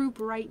existing group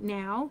right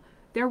now,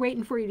 they're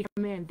waiting for you to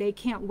come in. They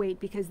can't wait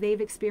because they've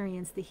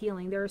experienced the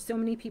healing. There are so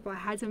many people, I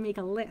had to make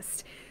a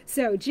list.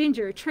 So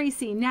Ginger,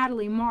 Tracy,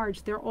 Natalie,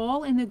 Marge, they're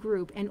all in the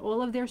group, and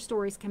all of their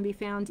stories can be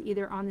found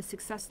either on the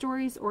success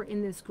stories or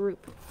in this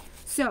group.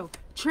 So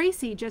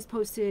Tracy just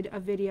posted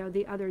a video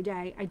the other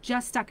day. I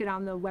just stuck it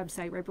on the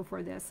website right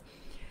before this.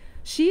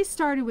 She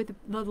started with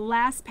the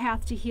last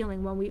Path to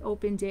Healing when we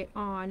opened it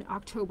on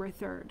October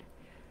 3rd.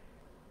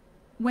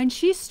 When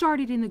she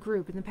started in the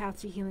group, in the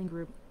Path to Healing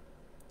group,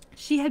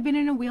 she had been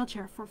in a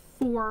wheelchair for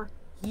 4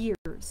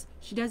 years.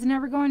 She doesn't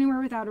ever go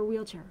anywhere without her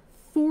wheelchair.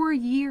 4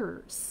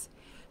 years.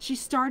 She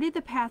started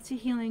the Path to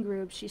Healing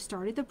group. She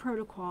started the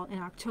protocol in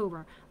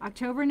October.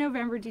 October,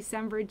 November,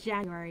 December,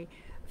 January.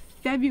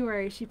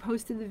 February, she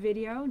posted the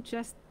video.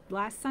 Just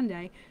last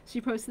Sunday, she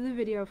posted the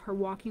video of her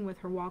walking with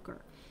her walker.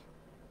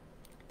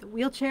 The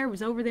wheelchair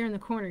was over there in the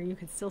corner. You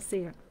could still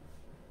see it.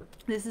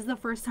 This is the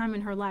first time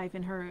in her life,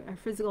 and her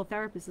physical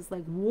therapist is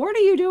like, what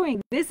are you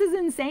doing? This is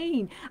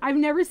insane. I've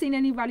never seen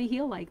anybody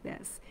heal like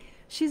this.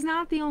 She's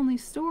not the only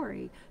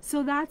story.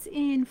 So that's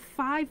in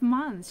 5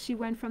 months. She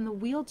went from the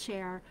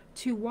wheelchair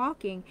to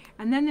walking.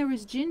 And then there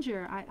was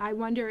Ginger. I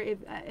wonder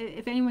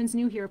if anyone's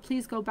new here,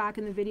 please go back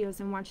in the videos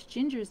and watch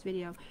Ginger's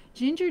video.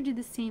 Ginger did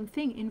the same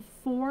thing in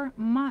 4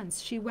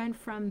 months. She went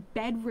from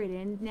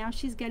bedridden. Now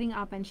she's getting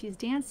up and she's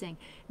dancing.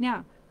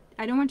 Now,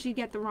 I don't want you to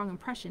get the wrong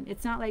impression.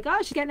 It's not like, oh,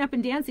 she's getting up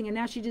and dancing and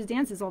now she just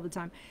dances all the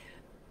time.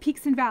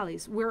 Peaks and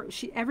valleys, where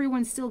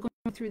everyone's still going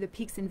through the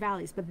peaks and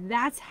valleys, but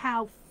that's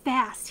how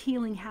fast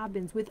healing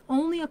happens with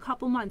only a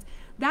couple months.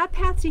 That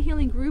Path to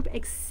Healing group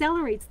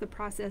accelerates the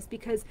process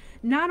because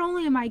not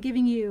only am I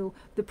giving you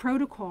the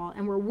protocol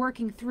and we're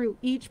working through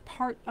each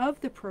part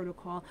of the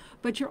protocol,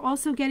 but you're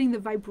also getting the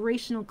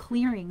vibrational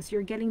clearings.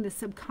 You're getting the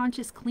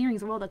subconscious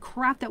clearings of all the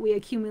crap that we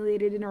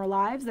accumulated in our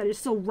lives that is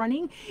still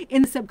running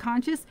in the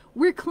subconscious.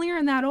 We're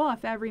clearing that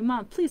off every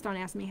month. Please don't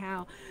ask me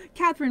how.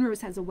 Catherine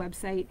Rose has a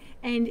website,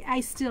 and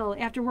I still,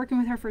 after working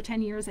with her for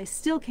 10 years, I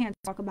still can't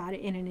talk about it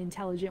in an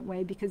intelligent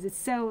way because it's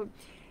so,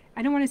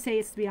 I don't want to say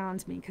it's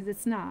beyond me because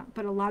it's not,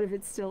 but a lot of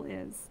it still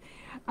is.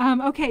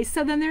 Okay,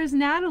 so then there's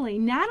Natalie.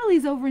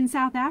 Natalie's over in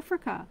South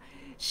Africa.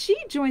 She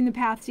joined the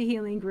Path to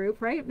Healing group,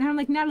 right? And I'm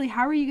like, Natalie,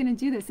 how are you going to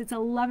do this? It's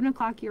 11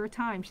 o'clock your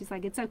time. She's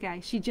like, it's okay.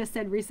 She just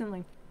said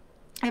recently,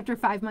 after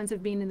 5 months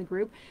of being in the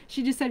group,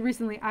 she just said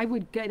recently, I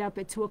would get up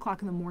at 2 o'clock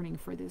in the morning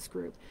for this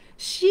group.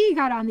 She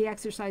got on the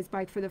exercise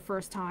bike for the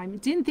first time,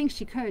 didn't think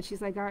she could.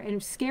 She's like, all right, and it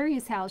was scary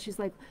as hell. She's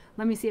like,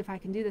 let me see if I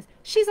can do this.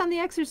 She's on the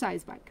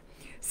exercise bike.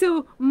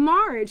 So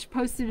Marge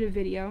posted a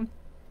video.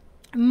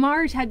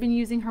 Marge had been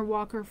using her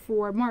walker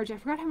for, Marge, I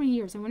forgot how many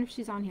years. I wonder if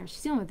she's on here.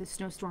 She's dealing with the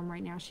snowstorm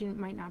right now. She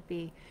might not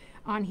be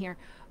on here.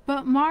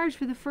 But Marge,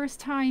 for the first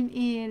time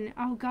in,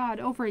 oh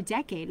God, over a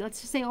decade, let's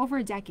just say over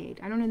a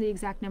decade, I don't know the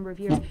exact number of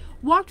years,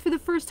 walked for the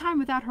first time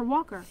without her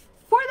walker.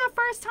 For the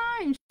first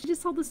time. She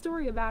just told the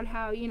story about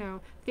how, you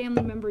know,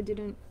 family member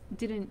didn't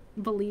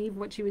believe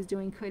what she was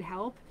doing could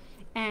help.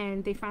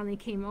 And they finally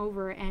came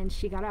over and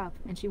she got up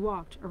and she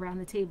walked around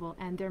the table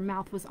and their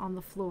mouth was on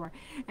the floor.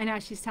 And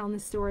as she's telling the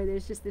story,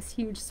 there's just this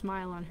huge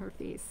smile on her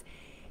face.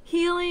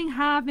 Healing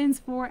happens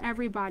for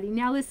everybody.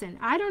 Now listen,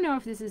 I don't know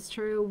if this is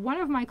true. One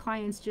of my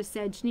clients just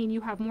said, Janine, you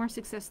have more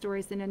success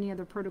stories than any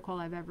other protocol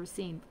I've ever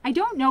seen. I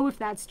don't know if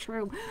that's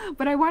true,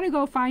 but I want to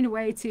go find a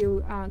way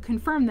to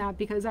confirm that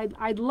because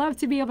I'd love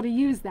to be able to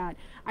use that.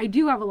 I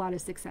do have a lot of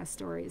success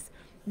stories.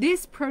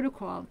 This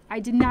protocol, I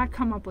did not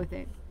come up with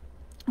it.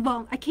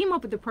 Well, I came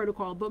up with the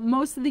protocol, but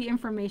most of the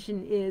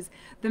information is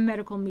the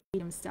medical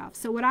medium stuff.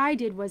 So what I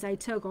did was I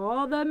took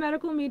all the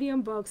medical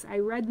medium books, I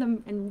read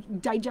them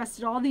and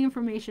digested all the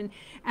information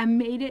and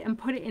made it and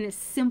put it in a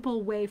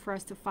simple way for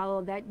us to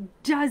follow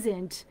that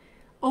doesn't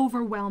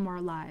overwhelm our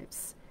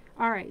lives.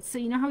 All right, so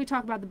you know how we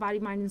talk about the body,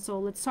 mind, and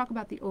soul? Let's talk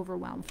about the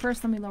overwhelm.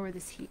 First, let me lower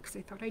this heat because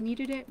I thought I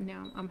needed it.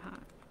 Now I'm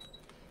hot.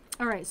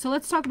 All right, so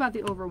let's talk about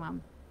the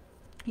overwhelm.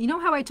 You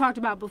know how I talked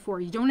about before,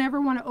 you don't ever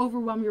want to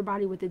overwhelm your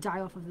body with the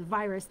die-off of the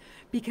virus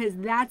because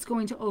that's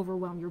going to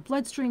overwhelm your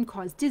bloodstream,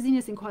 cause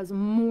dizziness, and cause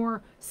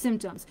more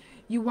symptoms.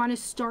 You want to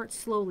start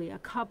slowly, a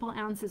couple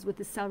ounces with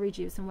the celery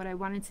juice. And what I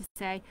wanted to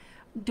say,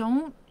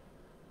 don't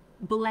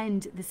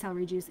blend the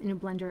celery juice in a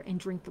blender and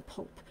drink the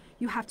pulp.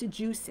 You have to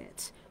juice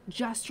it.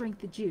 Just drink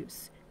the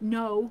juice.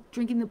 No,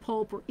 drinking the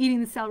pulp or eating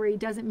the celery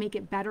doesn't make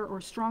it better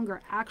or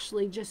stronger.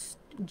 Actually, just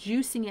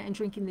juicing it and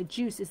drinking the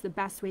juice is the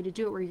best way to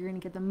do it, where you're going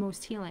to get the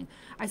most healing.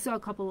 I saw a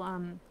couple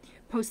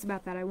posts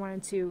about that. I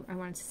wanted to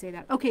say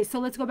that. Okay, so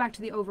let's go back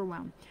to the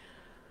overwhelm.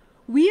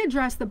 We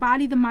address the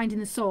body, the mind,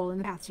 and the soul in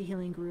the Path to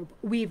Healing group.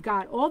 We've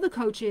got all the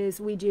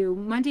coaches. We do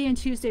Monday and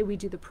Tuesday, we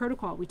do the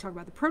protocol. We talk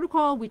about the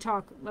protocol. We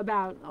talk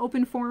about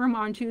open forum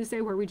on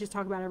Tuesday, where we just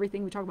talk about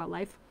everything. We talk about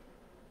life.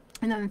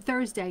 And then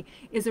Thursday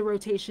is a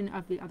rotation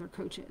of the other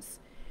coaches.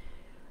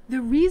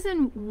 The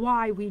reason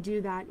why we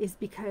do that is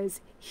because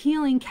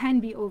healing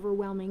can be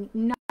overwhelming,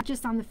 not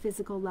just on the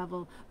physical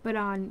level, but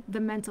on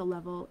the mental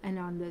level and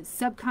on the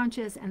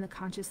subconscious and the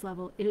conscious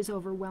level. It is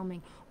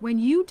overwhelming. When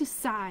you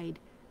decide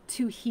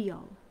to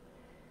heal,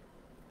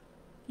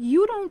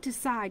 you don't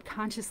decide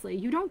consciously.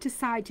 You don't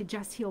decide to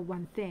just heal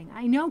one thing.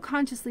 I know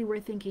consciously we're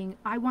thinking,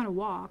 I want to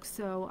walk,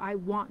 so I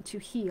want to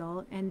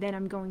heal, and then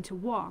I'm going to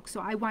walk.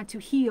 So I want to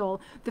heal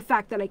the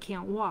fact that I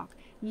can't walk.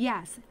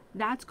 Yes,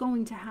 that's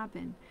going to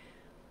happen.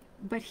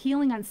 But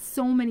healing on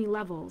so many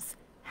levels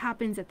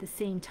happens at the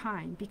same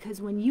time,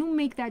 because when you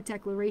make that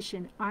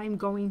declaration, I'm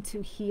going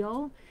to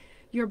heal,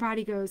 your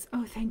body goes,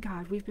 oh, thank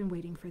God, we've been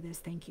waiting for this,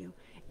 thank you.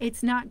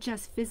 It's not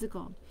just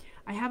physical.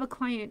 I have a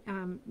client,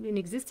 an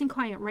existing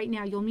client right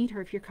now, you'll meet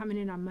her if you're coming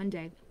in on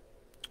Monday.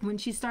 When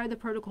she started the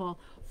protocol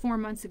 4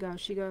 months ago,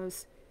 she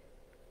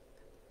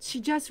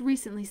just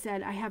recently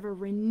said, I have a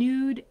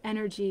renewed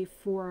energy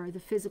for the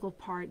physical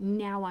part.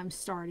 Now I'm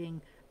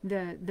starting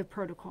the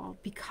protocol,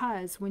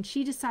 because when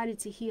she decided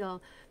to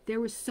heal, there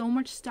was so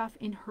much stuff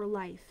in her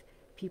life,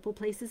 people,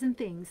 places, and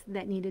things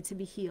that needed to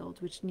be healed,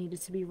 which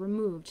needed to be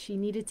removed. She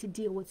needed to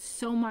deal with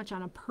so much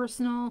on a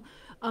personal,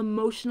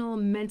 emotional,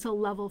 mental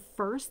level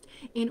first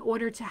in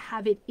order to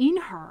have it in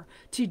her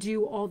to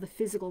do all the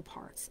physical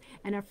parts.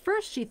 And at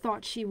first she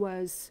thought she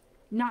was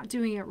not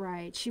doing it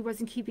right. She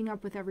wasn't keeping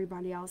up with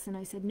everybody else. And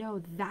I said, no,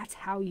 that's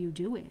how you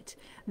do it.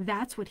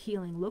 That's what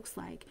healing looks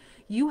like.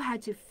 You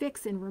had to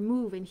fix and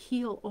remove and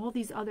heal all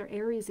these other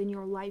areas in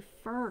your life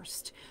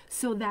first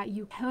so that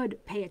you could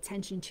pay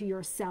attention to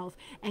yourself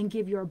and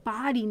give your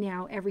body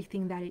now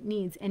everything that it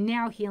needs. And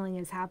now healing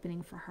is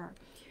happening for her.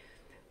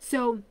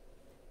 So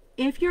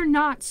if you're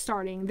not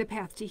starting the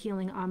Path to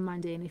Healing on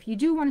Monday, and if you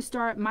do want to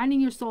start,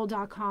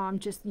 mindingyoursoul.com,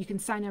 just you can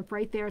sign up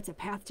right there. It's a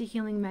Path to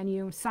Healing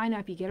menu. Sign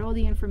up, you get all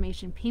the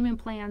information,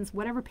 payment plans,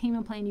 whatever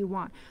payment plan you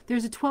want.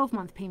 There's a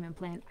 12-month payment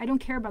plan. I don't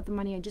care about the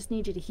money. I just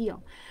need you to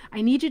heal.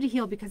 I need you to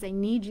heal because I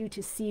need you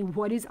to see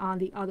what is on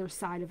the other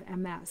side of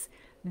MS.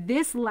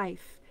 This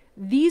life,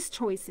 these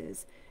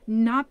choices,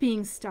 not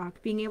being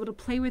stuck, being able to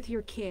play with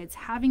your kids,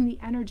 having the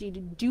energy to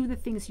do the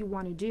things you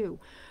want to do.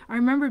 I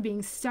remember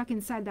being stuck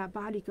inside that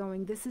body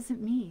going, this isn't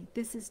me.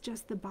 This is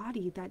just the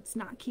body that's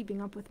not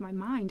keeping up with my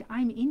mind.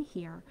 I'm in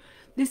here.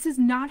 This is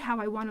not how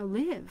I want to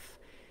live.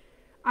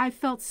 I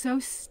felt so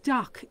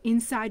stuck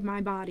inside my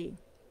body.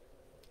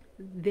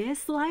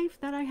 This life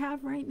that I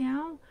have right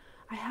now,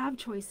 I have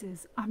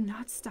choices. I'm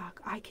not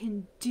stuck. I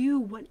can do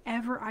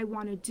whatever I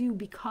want to do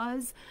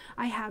because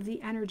I have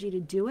the energy to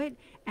do it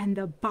and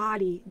the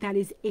body that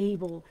is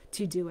able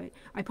to do it.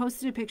 I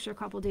posted a picture a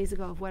couple days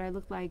ago of what I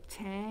looked like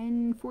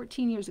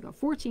 14 years ago.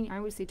 14, I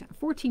always say 10,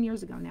 14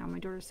 years ago now. My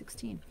daughter's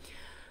 16.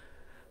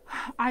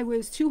 I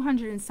was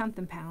 200 and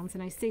something pounds,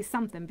 and I say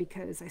something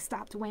because I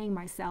stopped weighing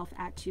myself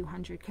at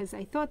 200 because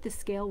I thought the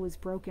scale was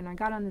broken. I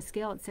got on the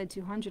scale, it said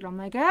 200. I'm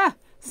like,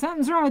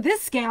 something's wrong with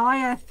this scale. I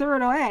gotta throw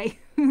it away.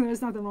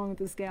 There's nothing wrong with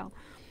the scale.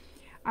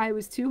 I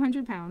was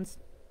 200 pounds,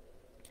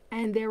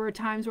 and there were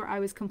times where I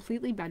was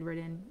completely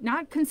bedridden.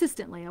 Not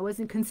consistently. I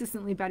wasn't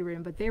consistently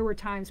bedridden, but there were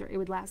times where it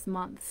would last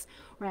months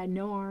where I had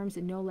no arms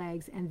and no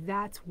legs, and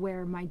that's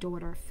where my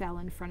daughter fell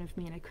in front of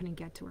me and I couldn't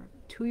get to her.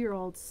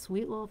 2-year-old,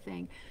 sweet little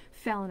thing,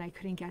 fell and I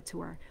couldn't get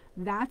to her.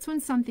 That's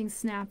when something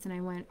snapped and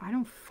I went, I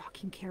don't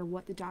fucking care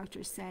what the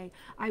doctors say.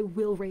 I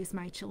will raise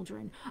my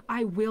children.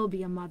 I will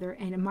be a mother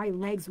and my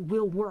legs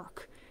will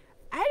work.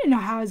 I didn't know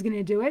how I was going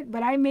to do it,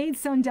 but I made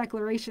some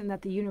declaration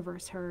that the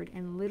universe heard,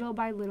 and little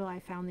by little I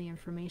found the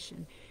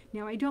information.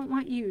 Now, I don't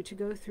want you to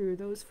go through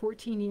those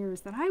 14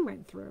 years that I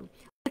went through.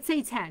 Let's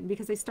say 10,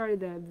 because I started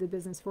the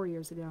business 4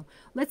 years ago.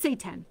 Let's say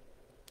 10.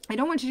 I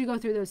don't want you to go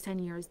through those 10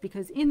 years,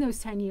 because in those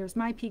 10 years,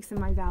 my peaks and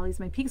my valleys,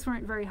 my peaks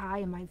weren't very high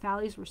and my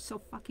valleys were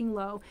so fucking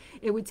low,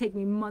 it would take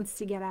me months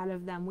to get out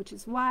of them, which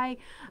is why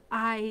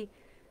I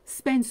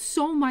spend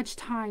so much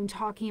time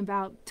talking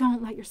about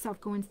don't let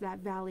yourself go into that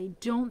valley.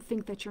 Don't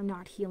think that you're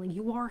not healing.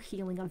 You are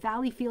healing. A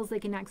valley feels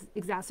like an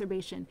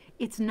exacerbation.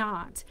 It's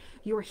not.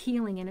 You're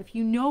healing. And if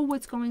you know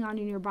what's going on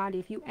in your body,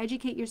 if you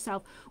educate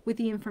yourself with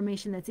the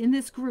information that's in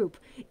this group,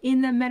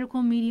 in the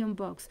medical medium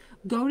books,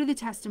 go to the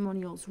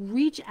testimonials,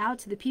 reach out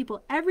to the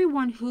people,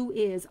 everyone who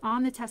is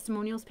on the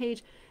testimonials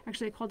page.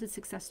 Actually, I called it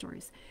success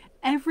stories.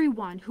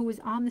 Everyone who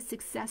is on the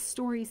success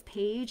stories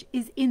page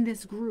is in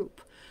this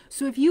group.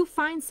 So if you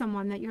find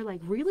someone that you're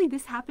like, really,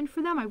 this happened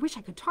for them? I wish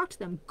I could talk to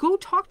them. Go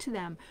talk to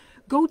them.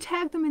 Go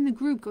tag them in the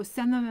group. Go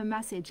send them a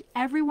message.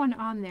 Everyone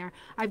on there,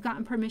 I've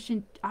gotten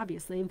permission,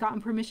 obviously, I've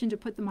gotten permission to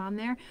put them on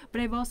there,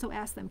 but I've also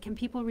asked them, can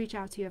people reach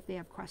out to you if they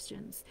have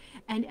questions?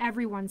 And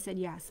everyone said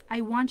yes.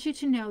 I want you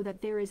to know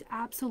that there is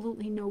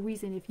absolutely no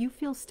reason. If you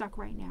feel stuck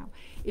right now,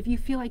 if you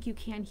feel like you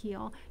can't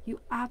heal, you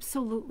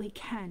absolutely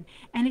can.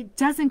 And it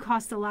doesn't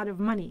cost a lot of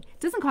money. It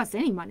doesn't cost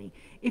any money.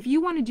 If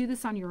you want to do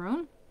this on your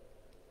own,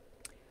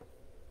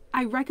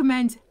 I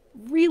recommend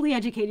really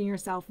educating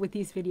yourself with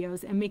these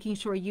videos and making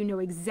sure you know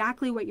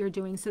exactly what you're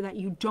doing so that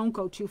you don't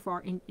go too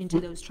far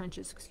into those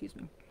trenches. Excuse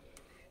me.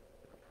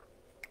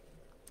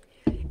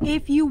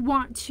 If you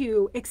want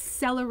to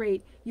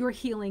accelerate your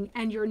healing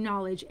and your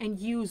knowledge and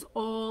use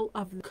all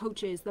of the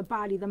coaches, the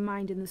body, the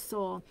mind, and the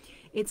soul,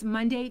 it's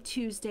Monday,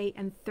 Tuesday,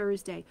 and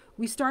Thursday.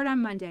 We start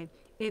on Monday.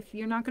 If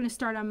you're not going to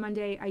start on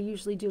Monday, I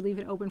usually do leave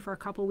it open for a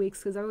couple weeks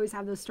because I always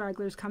have those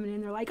stragglers coming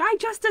in. They're like, I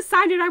just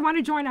decided I want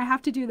to join. I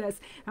have to do this.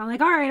 And I'm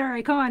like, all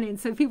right, come on in.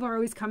 So people are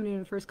always coming in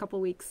the first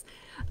couple weeks.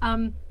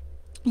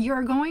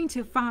 You're going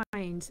to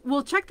find,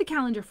 well, check the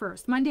calendar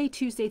first. Monday,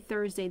 Tuesday,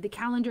 Thursday. The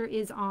calendar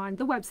is on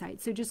the website.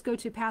 So just go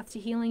to Path to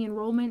Healing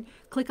Enrollment.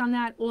 Click on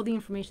that. All the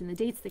information, the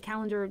dates, the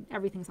calendar,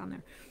 everything's on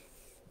there.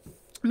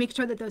 Make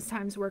sure that those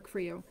times work for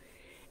you.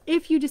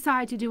 If you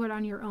decide to do it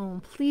on your own,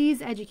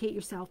 please educate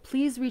yourself.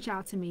 Please reach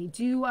out to me.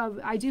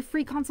 I do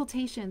free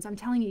consultations. I'm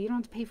telling you, you don't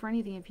have to pay for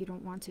anything if you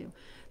don't want to.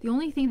 The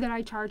only thing that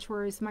I charge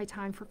for is my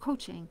time for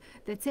coaching.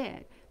 That's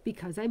it.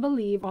 Because I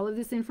believe all of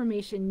this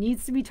information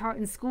needs to be taught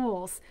in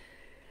schools.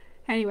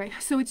 Anyway,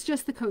 so it's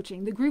just the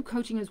coaching. The group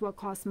coaching is what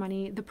costs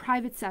money. The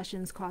private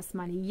sessions cost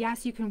money.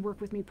 Yes, you can work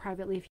with me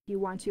privately if you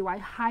want to. I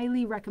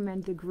highly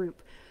recommend the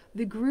group.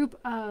 The group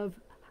of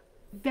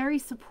very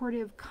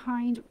supportive,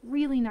 kind,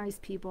 really nice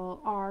people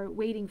are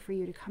waiting for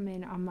you to come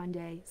in on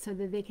Monday so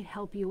that they can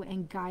help you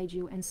and guide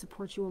you and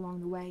support you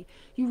along the way.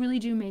 You really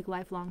do make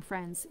lifelong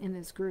friends in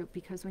this group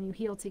because when you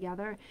heal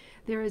together,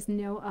 there is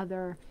no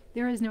other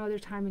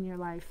time in your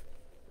life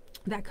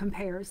that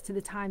compares to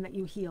the time that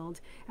you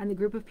healed, and the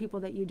group of people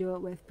that you do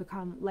it with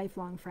become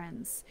lifelong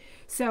friends.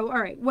 So,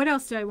 all right, what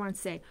else did I want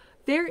to say?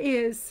 There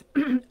is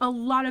a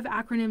lot of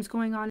acronyms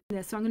going on in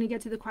this, so I'm going to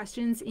get to the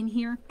questions in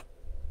here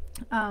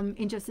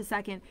in just a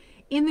second.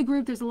 In the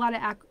group, there's a lot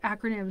of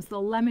acronyms: the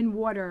lemon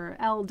water,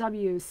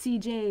 LW,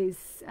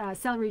 CJs,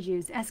 celery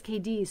juice,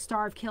 SKD,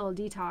 starve, kill,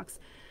 detox.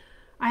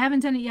 I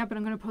haven't done it yet, but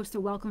I'm going to post a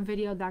welcome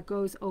video that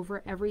goes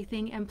over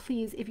everything. And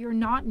please, if you're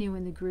not new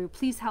in the group,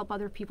 please help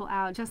other people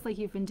out, just like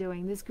you've been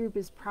doing. This group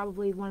is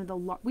probably one of the,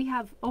 we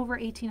have over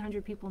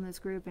 1,800 people in this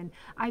group, and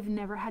I've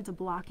never had to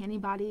block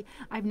anybody.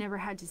 I've never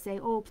had to say,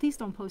 oh, please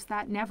don't post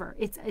that. Never.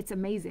 It's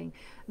amazing.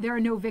 There are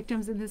no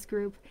victims in this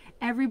group.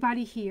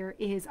 Everybody here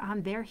is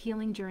on their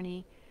healing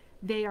journey.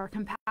 They are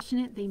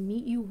compassionate. They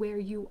meet you where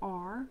you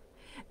are,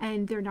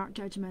 and they're not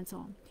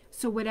judgmental.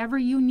 So whatever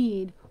you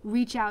need,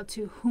 reach out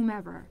to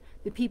whomever.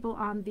 The people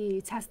on the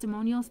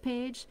testimonials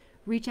page,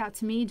 reach out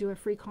to me, do a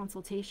free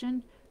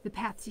consultation. The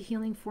Path to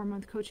Healing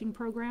 4-month coaching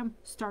program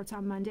starts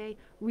on Monday.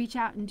 Reach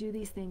out and do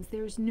these things.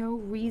 There's no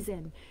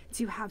reason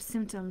to have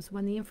symptoms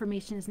when the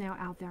information is now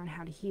out there on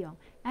how to heal.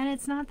 And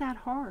it's not that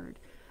hard.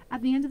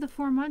 At the end of the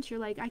 4 months, you're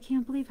like, I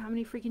can't believe how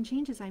many freaking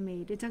changes I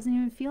made. It doesn't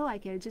even feel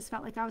like it. It just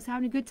felt like I was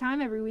having a good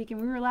time every week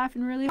and we were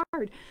laughing really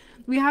hard.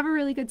 We have a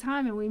really good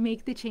time and we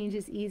make the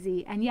changes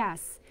easy. And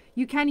yes,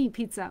 you can eat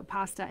pizza,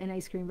 pasta, and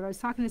ice cream. But I was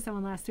talking to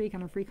someone last week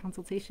on a free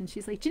consultation.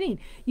 She's like, Janine,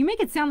 you make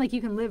it sound like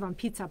you can live on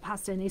pizza,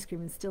 pasta, and ice cream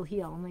and still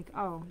heal. I'm like,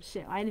 oh,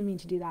 shit, I didn't mean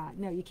to do that.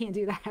 No, you can't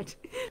do that.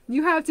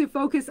 You have to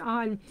focus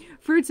on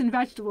fruits and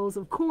vegetables,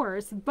 of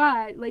course.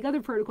 But like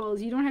other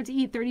protocols, you don't have to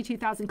eat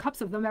 32,000 cups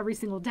of them every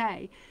single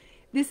day.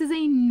 This is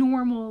a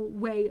normal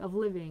way of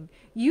living.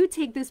 You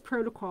take this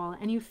protocol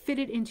and you fit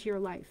it into your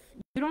life.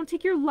 You don't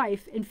take your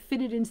life and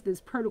fit it into this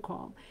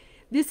protocol.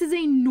 This is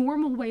a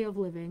normal way of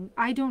living.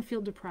 I don't feel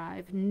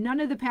deprived.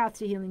 None of the Path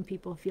to Healing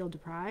people feel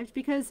deprived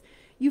because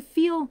you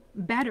feel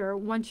better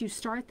once you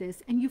start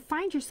this and you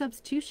find your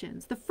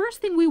substitutions. The first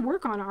thing we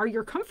work on are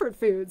your comfort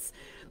foods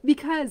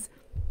because,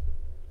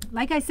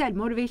 like I said,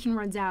 motivation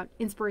runs out,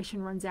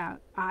 inspiration runs out.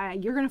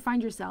 You're going to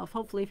find yourself,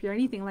 hopefully, if you're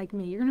anything like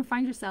me, you're going to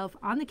find yourself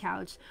on the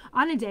couch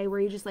on a day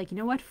where you're just like, you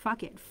know what,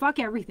 fuck it. Fuck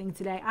everything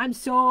today. I'm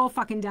so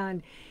fucking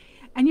done.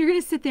 And you're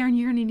going to sit there and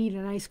you're going to need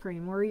an ice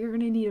cream or you're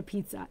going to need a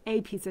pizza,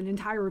 an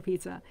entire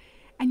pizza.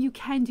 And you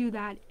can do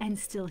that and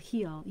still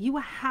heal. You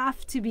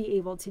have to be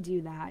able to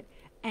do that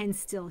and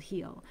still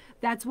heal.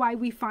 That's why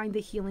we find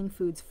the healing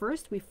foods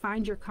first. We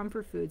find your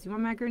comfort foods. You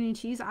want macaroni and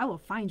cheese? I will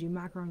find you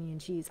macaroni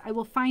and cheese. I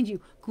will find you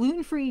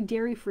gluten-free,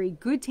 dairy-free,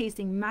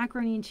 good-tasting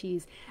macaroni and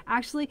cheese.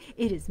 Actually,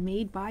 it is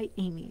made by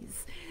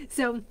Amy's.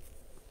 So,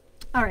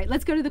 all right,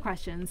 let's go to the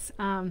questions.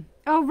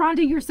 Oh,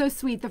 Rhonda, you're so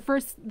sweet. The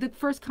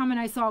first comment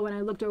I saw when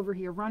I looked over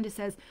here, Rhonda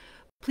says,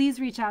 please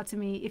reach out to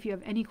me if you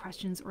have any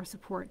questions or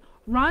support.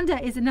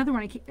 Rhonda is another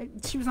one.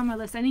 She was on my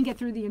list. I didn't get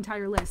through the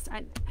entire list.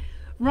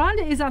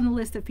 Rhonda is on the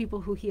list of people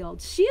who healed.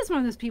 She is one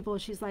of those people,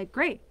 she's like,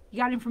 great, you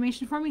got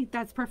information for me?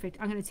 That's perfect.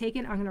 I'm going to take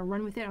it. I'm going to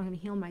run with it. I'm going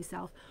to heal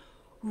myself.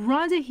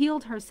 Rhonda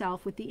healed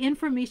herself with the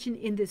information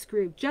in this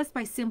group just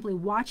by simply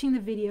watching the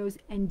videos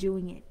and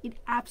doing it. It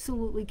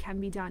absolutely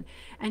can be done.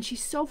 And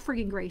she's so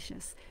friggin'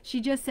 gracious. She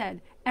just said,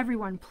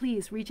 everyone,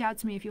 please reach out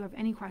to me if you have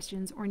any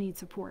questions or need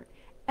support.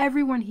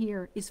 Everyone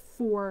here is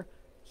for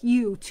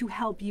you to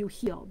help you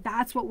heal.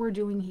 That's what we're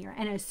doing here.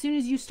 And as soon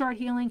as you start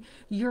healing,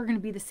 you're going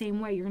to be the same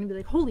way. You're going to be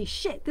like, holy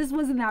shit, this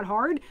wasn't that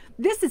hard.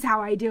 This is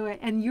how I do it.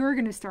 And you're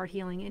going to start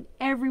healing and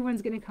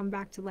everyone's going to come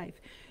back to life.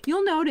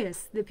 You'll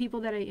notice the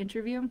people that I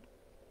interview,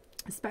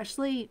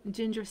 especially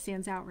Ginger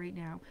stands out right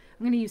now.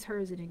 I'm going to use her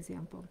as an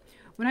example.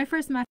 When I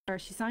first met her,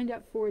 she signed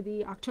up for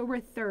the October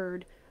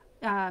 3rd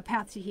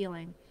Path to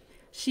Healing.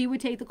 She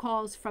would take the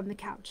calls from the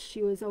couch.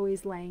 She was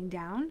always laying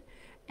down.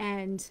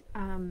 And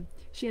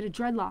she had a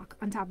dreadlock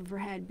on top of her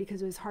head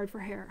because it was hard for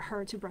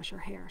her to brush her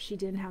hair. She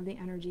didn't have the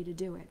energy to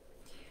do it.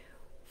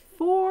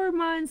 4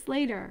 months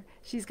later,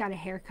 she's got a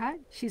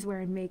haircut. She's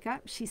wearing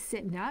makeup. She's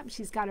sitting up.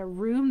 She's got a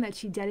room that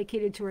she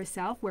dedicated to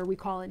herself, where we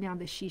call it now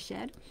the she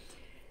shed.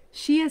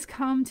 She has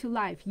come to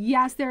life.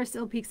 Yes, there are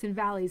still peaks and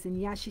valleys. And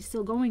yes, she's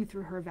still going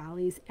through her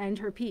valleys and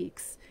her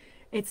peaks.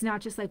 It's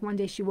not just like one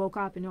day she woke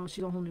up and oh,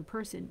 she's a whole new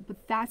person.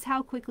 But that's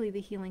how quickly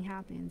the healing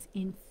happens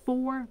in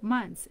 4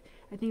 months.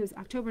 I think it was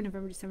October,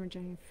 November, December,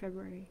 January,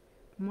 February,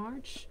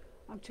 March,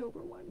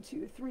 October, 1,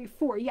 2, 3,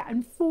 4. Yeah,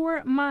 in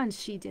 4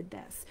 months she did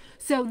this.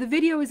 So the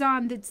video is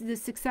on the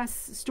success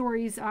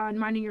stories on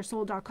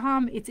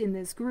mindingyoursoul.com. It's in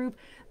this group.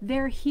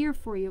 They're here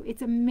for you.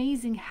 It's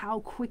amazing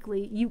how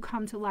quickly you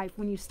come to life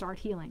when you start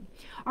healing.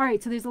 All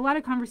right, so there's a lot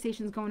of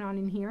conversations going on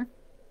in here.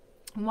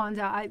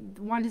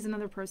 Wanda's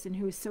another person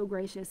who is so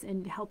gracious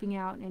and helping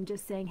out and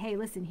just saying, hey,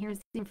 listen, here's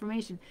the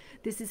information.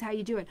 This is how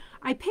you do it.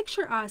 I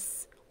picture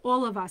us,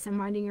 all of us in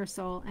Minding Your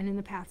Soul and in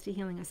the Path to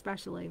Healing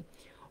especially,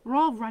 we're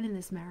all running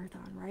this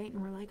marathon, right?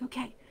 And we're like,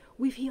 okay,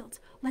 we've healed.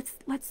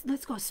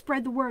 Let's go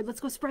spread the word. Let's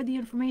go spread the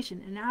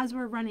information. And as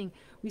we're running,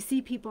 we see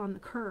people on the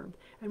curb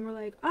and we're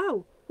like,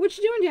 oh, what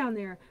you doing down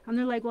there? And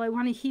they're like, well, I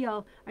want to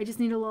heal. I just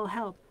need a little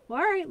help. Well,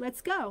 all right,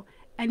 let's go.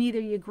 And either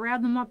you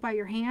grab them up by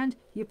your hand,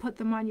 you put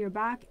them on your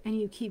back, and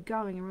you keep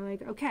going. And we're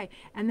like, okay.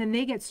 And then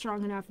they get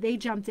strong enough, they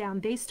jump down,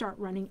 they start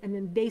running, and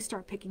then they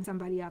start picking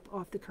somebody up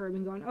off the curb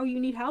and going, oh, you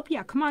need help?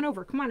 Yeah, come on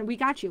over. Come on, we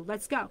got you.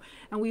 Let's go.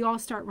 And we all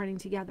start running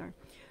together.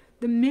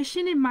 The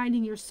mission in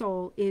Minding Your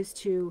Soul is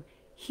to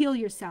heal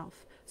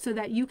yourself so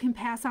that you can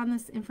pass on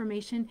this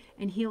information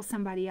and heal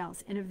somebody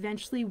else. And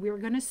eventually we're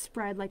going to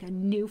spread like a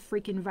new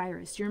freaking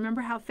virus. Do you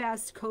remember how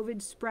fast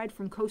COVID spread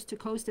from coast to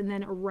coast and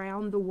then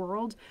around the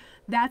world?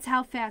 That's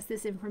how fast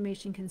this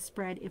information can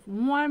spread. If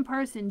one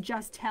person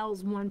just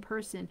tells one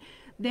person,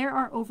 there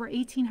are over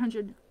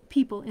 1,800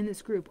 people in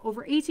this group,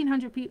 over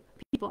 1,800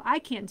 people. I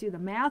can't do the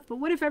math, but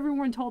what if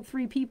everyone told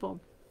 3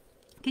 people?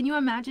 Can you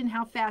imagine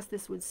how fast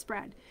this would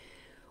spread?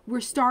 we're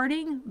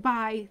starting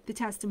by the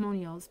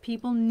testimonials.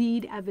 People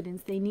need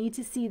evidence. They need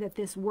to see that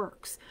this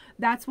works.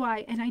 That's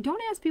why, and I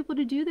don't ask people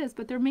to do this,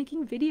 but they're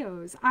making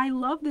videos. I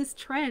love this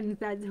trend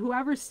that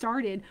whoever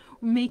started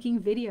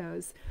making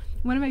videos.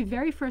 One of my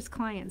very first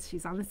clients,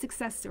 she's on the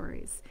Success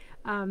Stories.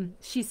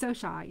 She's so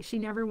shy. She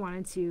never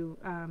wanted to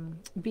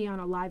be on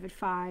a Live at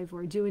 5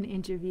 or do an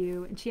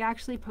interview, and she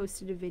actually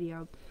posted a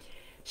video.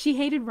 She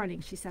hated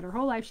running. She said her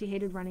whole life she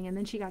hated running, and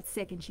then she got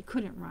sick and she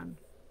couldn't run.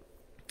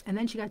 And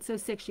then she got so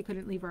sick she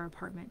couldn't leave her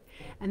apartment.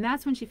 And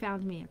that's when she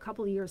found me a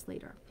couple of years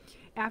later.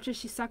 After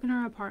she's stuck in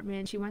her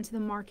apartment, she went to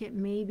the market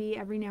maybe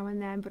every now and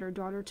then, but her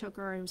daughter took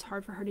her. It was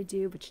hard for her to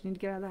do, but she didn't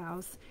get out of the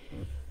house.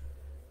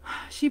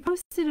 She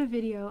posted a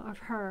video of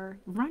her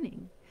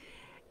running.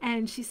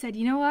 And she said,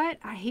 you know what?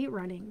 I hate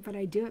running, but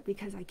I do it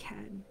because I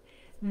can.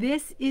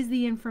 This is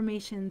the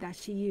information that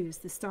she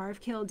used, the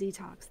Starve Kill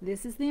Detox.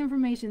 This is the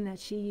information that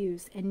she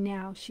used, and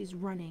now she's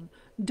running.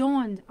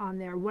 Dawned on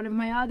there, one of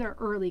my other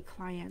early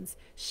clients,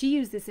 she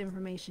used this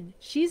information.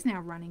 She's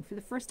now running. For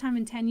the first time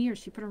in 10 years,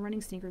 she put her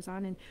running sneakers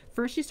on, and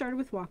first she started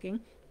with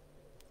walking,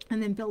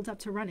 and then built up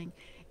to running.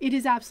 It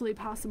is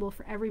absolutely possible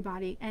for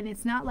everybody, and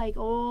it's not like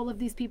all of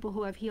these people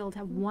who have healed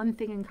have one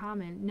thing in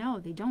common. No,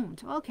 they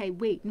don't. Okay,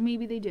 wait,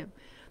 maybe they do.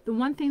 The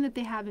one thing that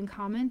they have in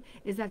common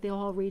is that they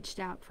all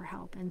reached out for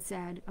help and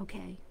said,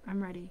 okay,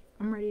 I'm ready.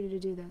 I'm ready to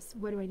do this.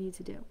 What do I need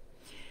to do?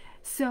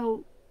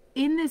 So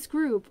in this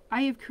group,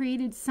 I have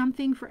created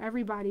something for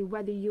everybody,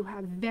 whether you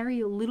have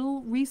very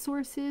little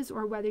resources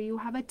or whether you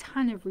have a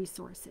ton of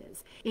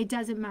resources. It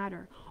doesn't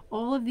matter.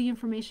 All of the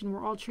information,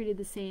 we're all treated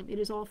the same. It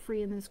is all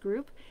free in this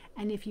group.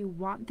 And if you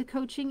want the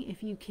coaching,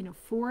 if you can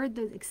afford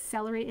the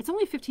Accelerate, it's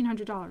only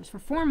 $1,500 for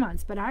 4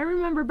 months. But I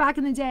remember back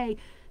in the day,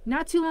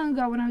 not too long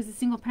ago when I was a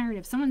single parent,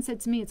 if someone said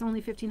to me it's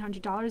only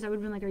 $1,500, I would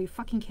have been like, are you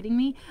fucking kidding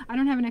me? I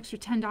don't have an extra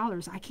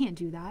 $10. I can't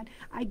do that.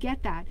 I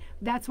get that.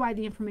 That's why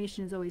the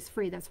information is always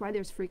free. That's why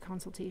there's free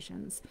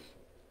consultations.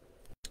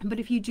 But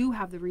if you do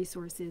have the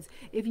resources,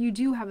 if you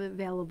do have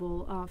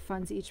available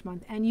funds each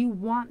month, and you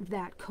want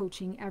that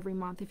coaching every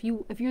month, if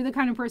you're the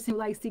kind of person who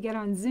likes to get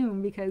on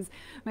Zoom, because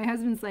my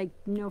husband's like,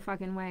 no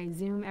fucking way,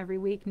 Zoom every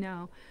week,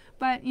 no.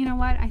 But you know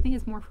what? I think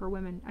it's more for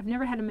women. I've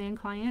never had a man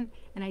client,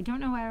 and I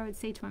don't know what I would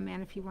say to a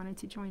man if he wanted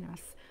to join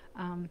us.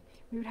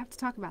 We would have to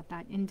talk about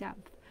that in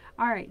depth.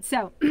 All right,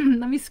 so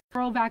let me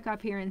scroll back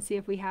up here and see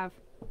if we have.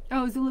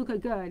 Oh,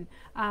 Zaluka, good.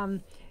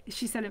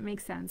 She said it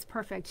makes sense.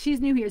 Perfect. She's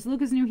new here.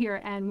 Zaluka's new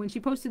here. And when she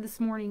posted this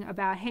morning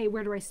about, hey,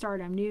 where do I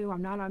start? I'm new.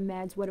 I'm not on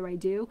meds. What do I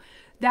do?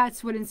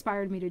 That's what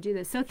inspired me to do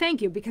this. So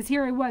thank you, because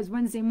here I was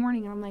Wednesday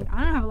morning, and I'm like,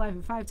 I don't have a Life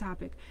at 5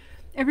 topic.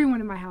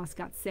 Everyone in my house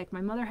got sick.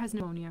 My mother has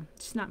pneumonia.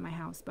 It's not my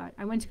house, but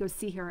I went to go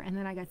see her, and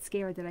then I got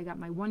scared that I got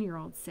my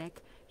 1-year-old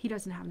sick. He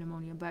doesn't have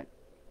pneumonia, but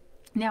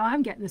now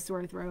I'm getting a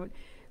sore throat.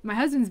 My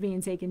husband's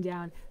being taken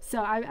down.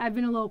 So I've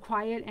been a little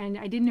quiet, and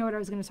I didn't know what I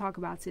was going to talk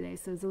about today.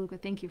 So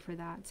Zaluka, thank you for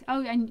that.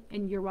 Oh, and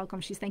you're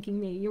welcome. She's thanking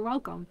me. You're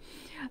welcome.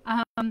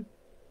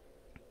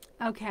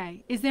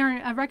 Okay. Is there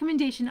a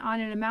recommendation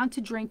on an amount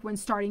to drink when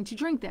starting to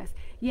drink this?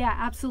 Yeah,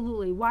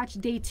 absolutely. Watch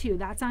day 2.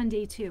 That's on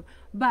day 2.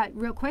 But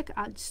real quick,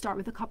 start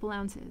with a couple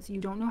ounces. You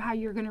don't know how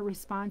you're going to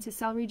respond to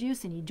celery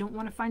juice, and you don't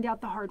want to find out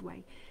the hard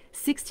way.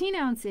 16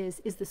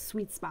 ounces is the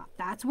sweet spot.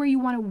 That's where you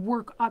want to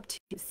work up to.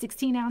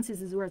 16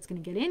 ounces is where it's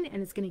going to get in,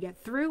 and it's going to get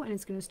through, and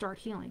it's going to start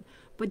healing.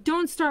 But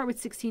don't start with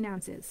 16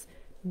 ounces.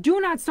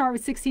 Do not start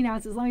with 16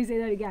 ounces. Let me say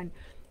that again.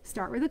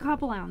 Start with a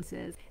couple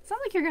ounces. It's not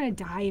like you're going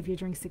to die if you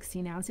drink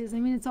 16 ounces. I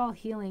mean, it's all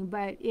healing.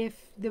 But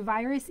if the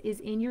virus is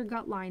in your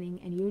gut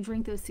lining and you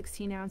drink those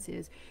 16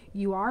 ounces,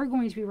 you are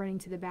going to be running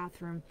to the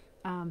bathroom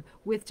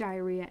with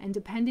diarrhea, and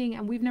depending,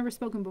 and we've never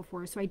spoken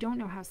before, so I don't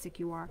know how sick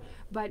you are,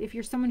 but if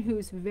you're someone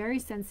who's very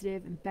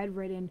sensitive and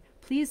bedridden,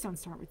 please don't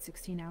start with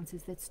 16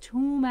 ounces. That's too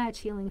much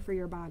healing for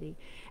your body.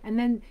 And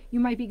then you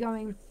might be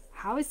going,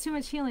 how is too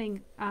much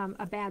healing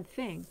a bad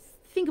thing?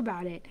 Think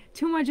about it.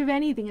 Too much of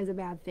anything is a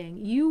bad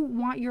thing. You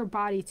want your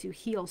body to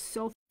heal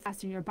so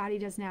fast, and your body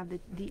doesn't have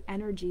the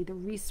energy, the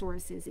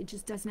resources. It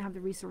just doesn't have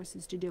the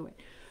resources to do it.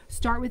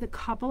 Start with a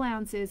couple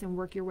ounces and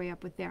work your way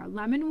up with there.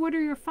 Lemon water,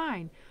 you're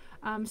fine.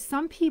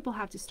 Some people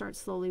have to start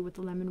slowly with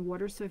the lemon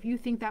water, so if you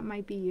think that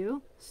might be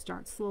you,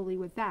 start slowly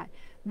with that.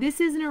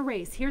 This isn't a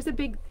race. Here is a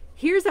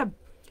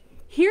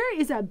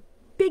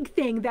big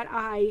thing that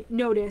I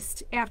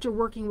noticed after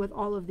working with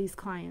all of these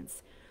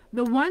clients.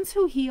 The ones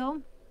who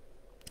heal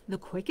the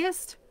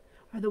quickest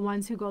are the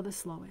ones who go the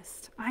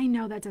slowest. I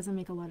know that doesn't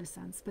make a lot of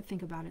sense, but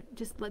think about it.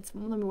 Just let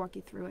me walk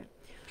you through it.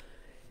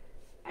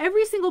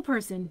 Every single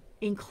person,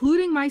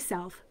 including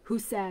myself, who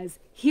says,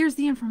 here's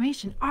the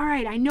information. All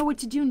right, I know what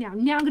to do now.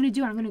 Now I'm going to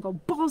do it. I'm going to go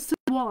balls to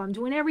the wall. I'm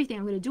doing everything.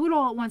 I'm going to do it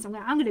all at once. I'm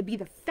going to be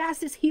the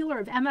fastest healer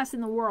of MS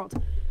in the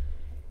world.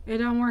 It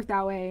don't work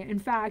that way. In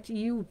fact,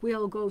 you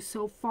will go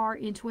so far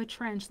into a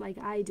trench like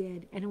I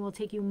did, and it will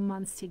take you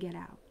months to get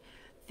out.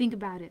 Think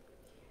about it.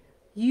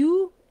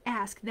 You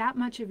ask that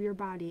much of your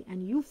body,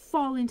 and you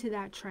fall into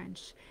that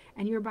trench,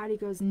 and your body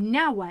goes,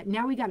 now what?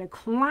 Now we got to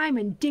climb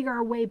and dig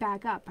our way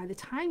back up. By the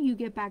time you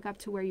get back up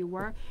to where you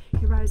were,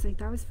 your body's like,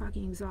 that was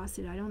fucking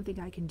exhausted. I don't think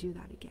I can do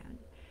that again.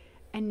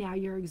 and now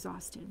you're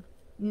exhausted.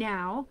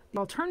 Now, the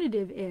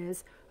alternative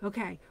is,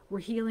 okay, we're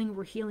healing,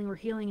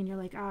 and you're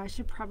like, I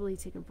should probably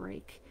take a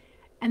break.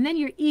 And then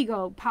your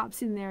ego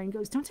pops in there and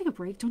goes, don't take a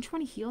break. Don't you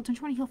want to heal? Don't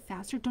you want to heal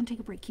faster? Don't take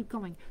a break. Keep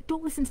going.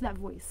 Don't listen to that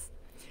voice.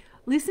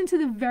 Listen to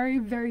the very,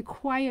 very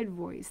quiet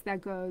voice that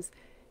goes,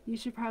 you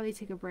should probably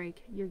take a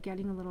break. You're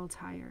getting a little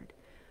tired.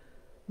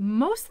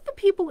 Most of the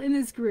people in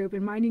this group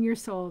in Minding Your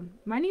Soul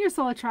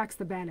attracts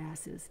the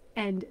badasses.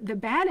 And the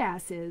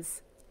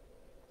badasses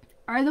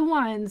are the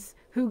ones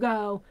who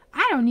go,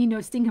 I don't need no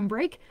stinking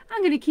break.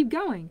 I'm going to keep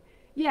going.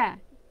 Yeah,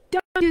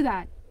 don't do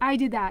that. I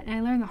did that, and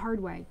I learned the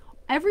hard way.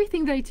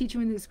 Everything that I teach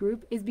you in this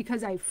group is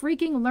because I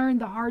freaking learned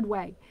the hard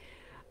way.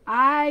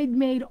 I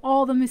made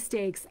all the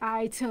mistakes.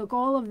 I took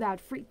all of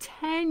that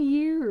 10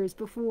 years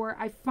before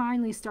I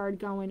finally started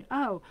going,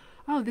 oh,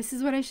 this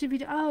is what I should be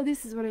doing. Oh,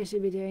 this is what I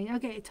should be doing.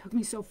 Okay, it took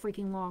me so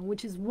freaking long,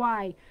 which is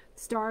why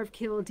Starve,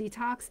 Kill,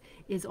 Detox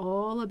is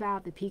all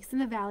about the peaks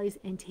and the valleys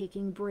and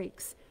taking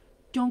breaks.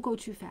 Don't go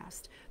too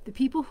fast. The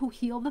people who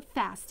heal the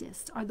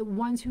fastest are the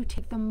ones who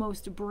take the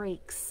most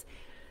breaks.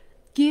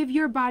 Give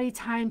your body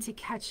time to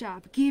catch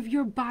up. Give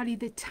your body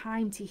the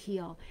time to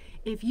heal.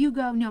 If you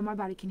go, no, my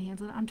body can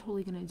handle it, I'm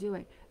totally going to do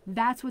it.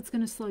 That's what's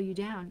going to slow you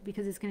down,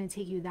 because it's going to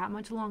take you that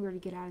much longer to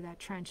get out of that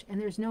trench. And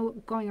there's no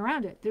going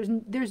around it.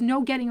 There's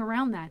no getting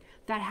around that.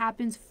 That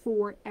happens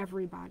for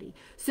everybody.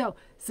 So,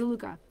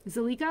 Zalika,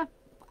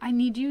 I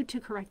need you to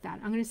correct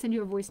that. I'm going to send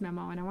you a voice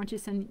memo, and I want you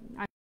to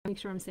make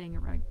sure I'm saying it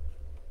right.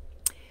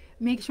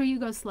 Make sure you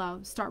go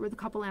slow. Start with a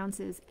couple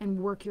ounces and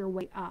work your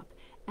way up.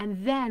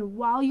 And then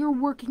while you're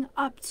working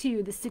up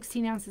to the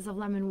 16 ounces of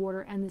lemon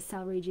water and the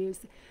celery juice,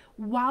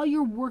 while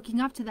you're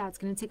working up to that, it's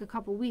going to take a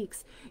couple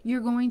weeks,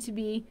 you're going to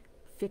be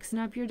fixing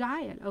up your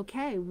diet.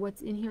 Okay,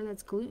 what's in here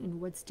that's gluten?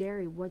 What's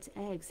dairy? What's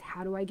eggs?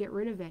 How do I get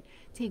rid of it?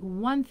 Take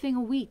one thing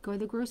a week. Go to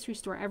the grocery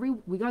store.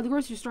 We go to the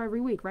grocery store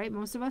every week, right?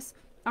 Most of us.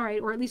 All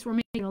right, or at least we're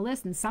making a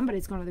list and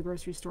somebody's going to the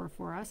grocery store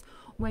for us.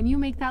 When you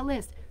make that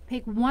list,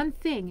 pick one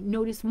thing.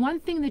 Notice one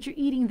thing that you're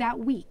eating that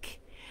week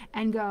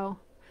and go,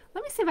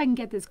 let me see if I can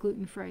get this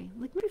gluten-free.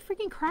 Like maybe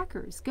freaking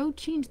crackers. Go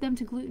change them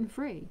to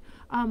gluten-free.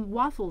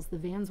 Waffles, the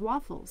Vans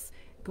waffles.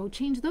 Go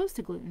change those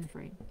to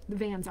gluten-free. The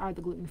Vans are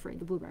the gluten-free,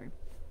 the blueberry.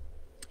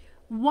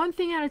 One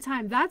thing at a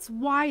time. That's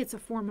why it's a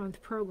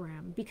 4-month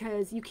program,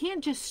 because you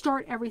can't just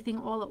start everything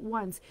all at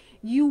once.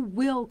 You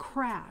will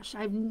crash.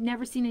 I've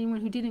never seen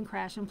anyone who didn't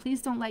crash, and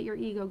please don't let your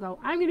ego go,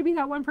 I'm going to be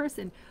that one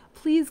person.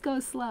 Please go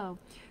slow.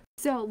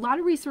 So a lot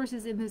of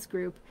resources in this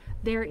group.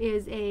 There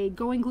is a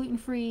Going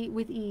Gluten-Free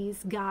with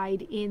Ease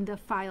guide in the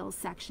files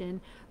section.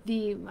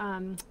 The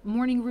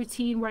morning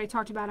routine, what I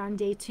talked about on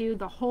day 2,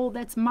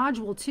 that's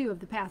module 2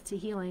 of the Path to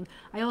Healing.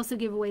 I also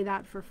give away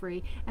that for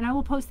free. And I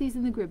will post these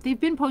in the group. They've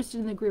been posted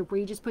in the group where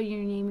you just put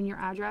your name and your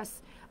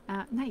address.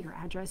 Not your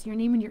address, your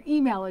name and your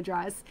email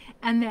address,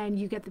 and then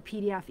you get the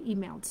PDF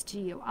emailed to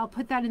you. I'll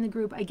put that in the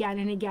group again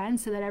and again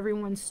so that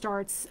everyone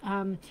starts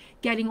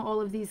getting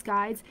all of these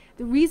guides.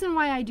 The reason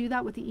why I do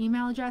that with the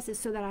email address is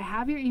so that I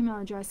have your email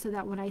address, so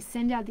that when I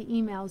send out the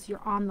emails,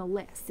 you're on the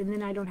list, and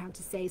then I don't have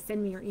to say,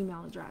 send me your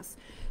email address.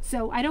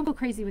 So I don't go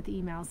crazy with the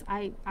emails.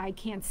 I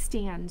can't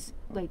stand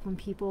like when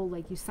people,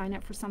 like, you sign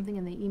up for something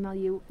and they email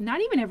you,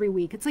 not even every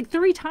week, it's like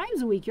 3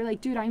 times a week. You're like,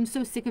 dude, I'm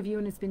so sick of you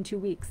and it's been 2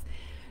 weeks.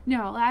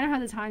 No, I don't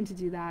have the time to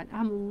do that.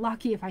 I'm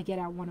lucky if I get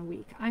out 1 a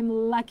week. I'm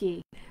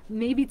lucky.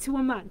 Maybe 2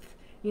 a month.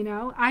 You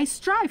know, I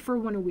strive for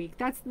 1 a week.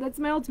 That's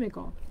my ultimate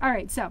goal. All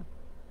right, so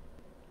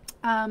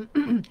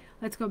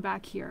let's go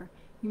back here.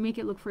 You make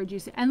it look for a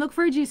juicer. And look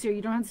for a juicer.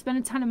 You don't have to spend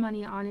a ton of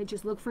money on it.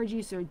 Just look for a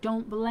juicer.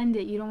 Don't blend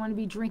it. You don't want to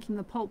be drinking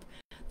the pulp.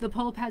 The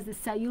pulp has the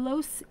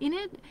cellulose in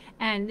it,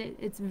 and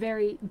it's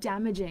very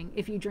damaging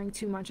if you drink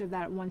too much of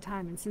that at one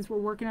time. And since we're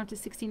working up to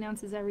 16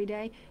 ounces every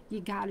day, you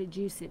got to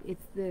juice it.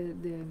 It's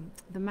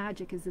the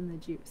magic is in the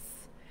juice.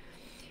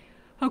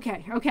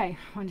 Okay.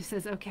 Wanda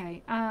says,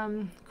 okay.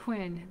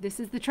 Quinn, this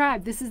is the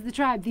tribe. This is the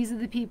tribe. These are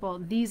the people.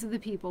 These are the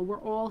people.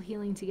 We're all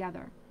healing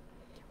together.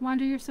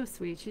 Wanda, you're so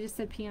sweet. She just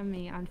said PM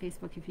me on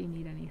Facebook if you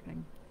need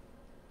anything.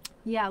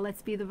 Yeah,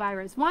 let's be the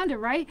virus. Wanda,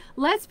 right?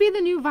 Let's be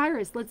the new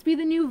virus. Let's be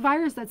the new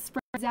virus that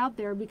spreads out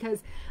there,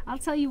 because I'll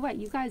tell you what,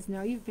 you guys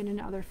know, you've been in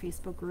other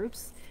Facebook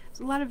groups. There's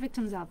a lot of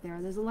victims out there.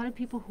 There's a lot of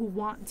people who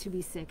want to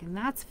be sick, and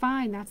that's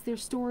fine. That's their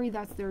story.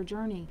 That's their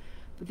journey.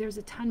 But there's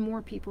a ton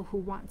more people who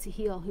want to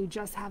heal, who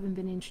just haven't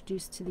been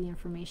introduced to the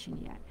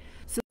information yet.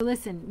 So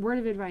listen, word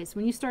of advice,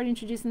 when you start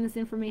introducing this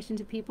information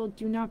to people,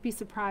 do not be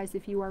surprised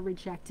if you are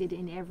rejected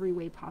in every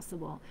way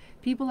possible.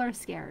 People are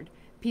scared.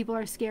 People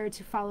are scared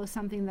to follow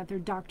something that their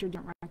doctor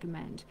don't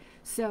recommend.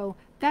 So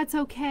that's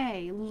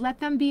okay. Let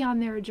them be on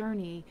their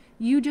journey.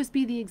 You just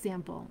be the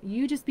example.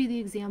 You just be the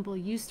example.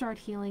 You start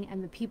healing,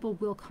 and the people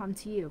will come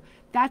to you.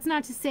 That's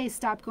not to say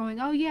stop going,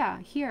 oh yeah,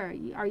 here,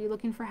 are you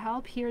looking for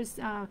help? Here's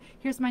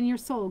Minding Your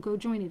Soul. Go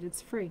join it.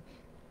 It's free.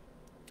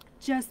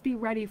 Just be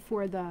ready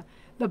for the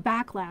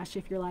backlash.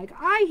 If you're like,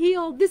 I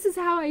healed, this is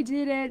how I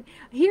did it,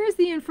 here's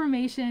the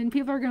information,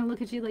 people are going to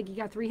look at you like you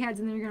got 3 heads,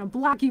 and then they're going to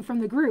block you from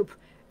the group.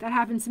 That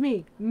happens to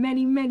me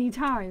many, many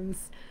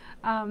times.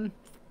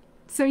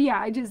 So yeah,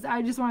 I just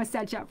want to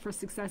set you up for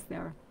success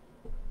there.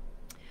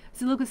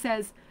 So Luca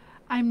says,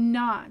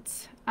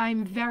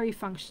 I'm very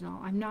functional.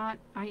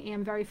 I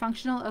am very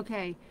functional.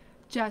 Okay,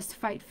 just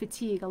fight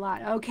fatigue a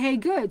lot. Okay,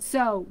 good.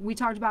 So we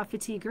talked about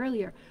fatigue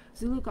earlier.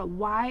 Zalika,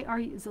 why are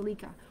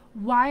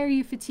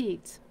you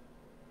fatigued?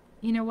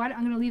 You know what? I'm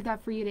going to leave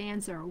that for you to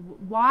answer.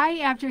 Why,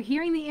 after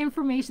hearing the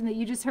information that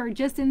you just heard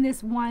just in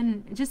this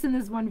one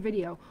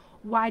video,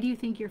 why do you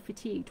think you're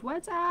fatigued?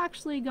 What's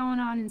actually going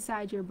on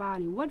inside your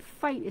body? What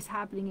fight is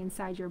happening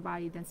inside your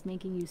body that's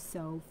making you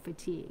so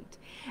fatigued?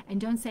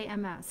 And don't say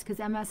MS, because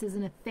MS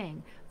isn't a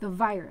thing. The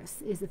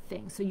virus is a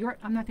thing. So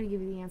I'm not going to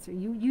give you the answer.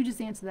 You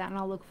just answer that and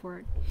I'll look for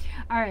it.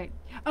 All right.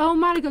 Oh,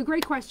 Monica,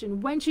 great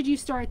question. When should you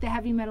start the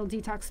heavy metal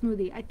detox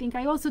smoothie? I think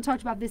I also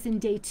talked about this in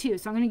day 2.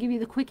 So I'm going to give you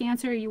the quick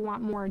answer. You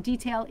want more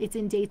detail? It's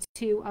in day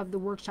 2 of the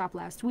workshop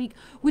last week,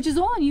 which is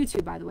all on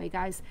YouTube, by the way,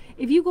 guys.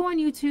 If you go on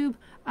YouTube,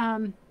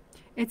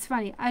 it's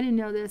funny, I didn't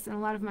know this, and a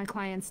lot of my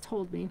clients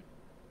told me.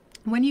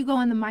 When you go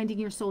on the Minding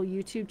Your Soul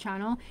YouTube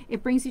channel,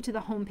 it brings you to the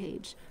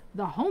homepage.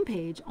 The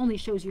homepage only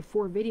shows you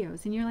 4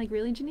 videos, and you're like,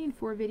 really, Janine,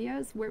 4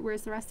 videos?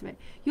 Where's the rest of it?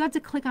 You have to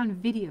click on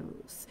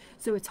videos.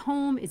 So it's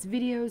home, it's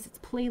videos, it's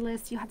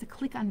playlists. You have to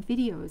click on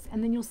videos,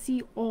 and then you'll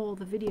see all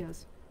the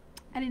videos.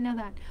 I didn't know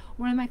that.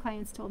 One of my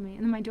clients told me,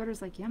 and then my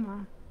daughter's like, yeah, Ma.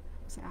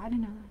 So I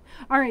didn't know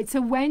that. All right,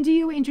 so when do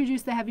you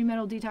introduce the heavy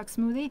metal detox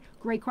smoothie?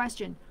 Great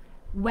question.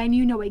 When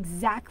you know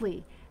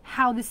exactly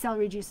how the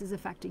celery juice is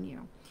affecting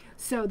you.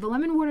 So the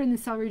lemon water and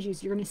the celery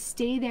juice, you're going to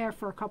stay there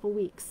for a couple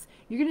weeks.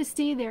 You're going to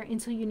stay there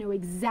until you know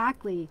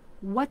exactly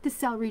what the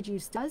celery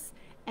juice does.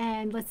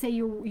 And let's say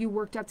you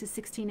worked up to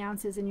 16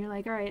 ounces and you're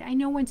like, all right, I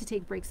know when to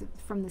take breaks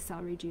from the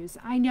celery juice.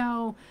 I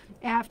know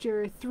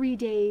after 3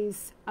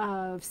 days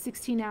of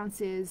 16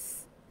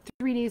 ounces,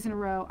 3 days in a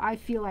row, I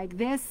feel like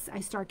this,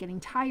 I start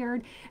getting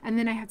tired, and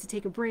then I have to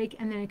take a break,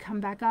 and then I come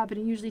back up, and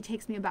it usually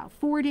takes me about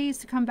 4 days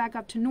to come back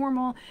up to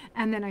normal,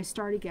 and then I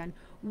start again.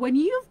 When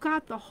you've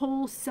got the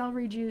whole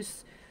celery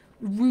juice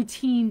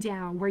routine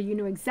down, where you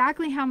know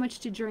exactly how much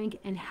to drink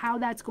and how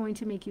that's going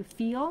to make you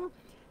feel,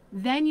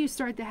 then you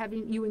start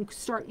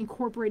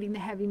incorporating the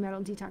heavy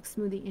metal detox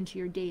smoothie into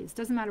your days.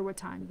 Doesn't matter what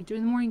time. You can do it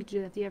in the morning, you can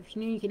do it in the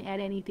afternoon, you can add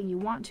anything you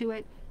want to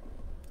it.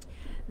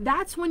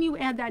 That's when you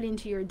add that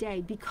into your day,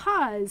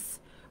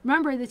 because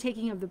remember the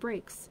taking of the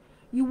breaks.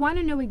 You want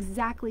to know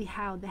exactly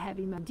how the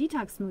heavy metal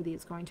detox smoothie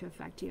is going to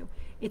affect you.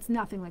 It's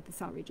nothing like the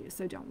celery juice,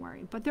 so don't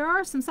worry. But there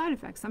are some side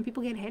effects. Some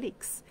people get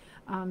headaches,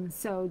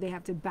 so they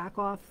have to back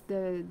off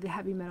the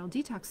heavy metal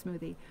detox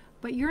smoothie.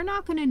 But you're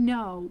not going to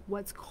know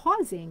what's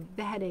causing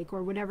the headache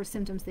or whatever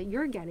symptoms that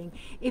you're getting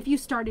if you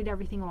started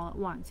everything all at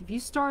once. If you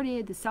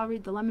started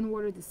the lemon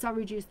water, the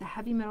celery juice, the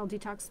heavy metal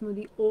detox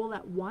smoothie all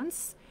at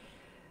once,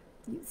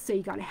 say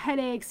you got a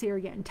headache, say you're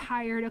getting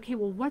tired. Okay,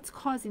 well, what's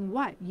causing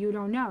what? You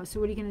don't know. So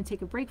what are you going to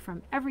take a break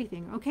from?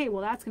 Everything. Okay,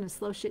 well, that's going to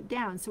slow shit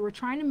down. So we're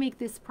trying to make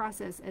this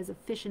process as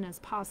efficient as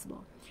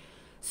possible.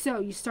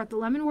 So you start the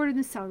lemon water and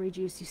the celery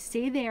juice. You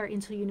stay there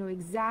until you know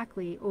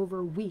exactly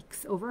over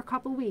weeks, over a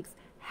couple weeks,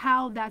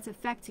 how that's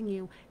affecting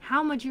you,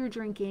 how much you're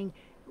drinking,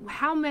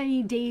 how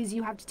many days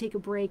you have to take a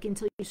break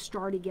until you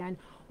start again.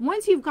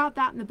 Once you've got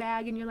that in the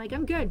bag and you're like,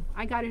 I'm good,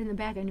 I got it in the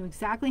bag, I know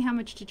exactly how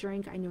much to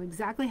drink, I know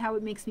exactly how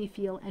it makes me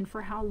feel and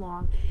for how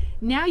long.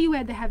 Now you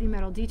add the heavy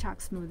metal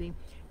detox smoothie.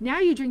 Now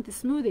you drink the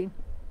smoothie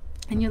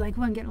and you're like,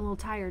 well, I'm getting a little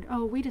tired.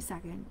 Oh, wait a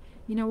second.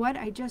 You know what?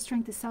 I just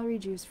drank the celery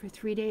juice for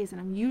 3 days and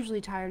I'm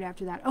usually tired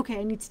after that. Okay,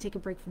 I need to take a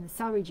break from the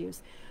celery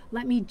juice.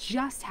 Let me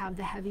just have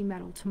the heavy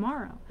metal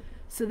tomorrow.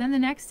 So then the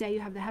next day you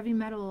have the heavy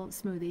metal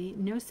smoothie,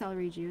 no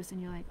celery juice, and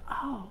you're like,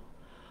 oh,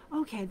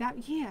 okay,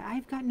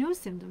 I've got no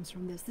symptoms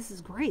from this. This is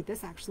great.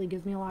 This actually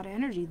gives me a lot of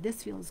energy.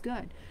 This feels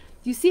good.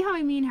 Do you see how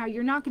I mean? How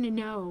you're not going to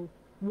know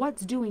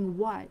what's doing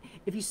what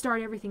if you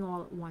start everything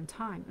all at one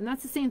time. And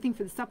that's the same thing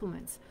for the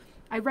supplements.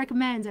 I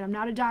recommend, and I'm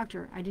not a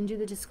doctor, I didn't do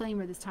the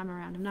disclaimer this time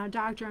around. I'm not a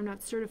doctor, I'm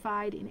not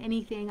certified in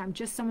anything. I'm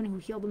just someone who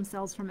healed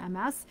themselves from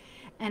MS,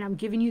 and I'm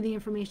giving you the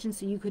information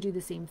so you could do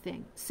the same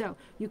thing. So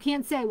you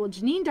can't say, well,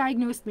 Janine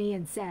diagnosed me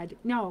and said,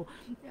 no.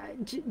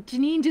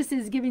 Janine just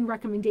is giving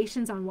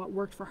recommendations on what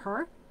worked for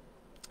her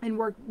and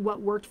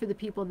what worked for the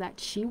people that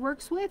she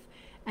works with,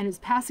 and is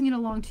passing it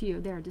along to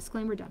you. There,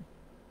 disclaimer done.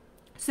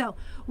 So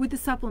with the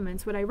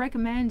supplements, what I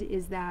recommend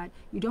is that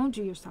you don't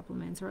do your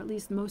supplements, or at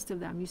least most of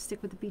them. You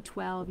stick with the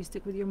B12, you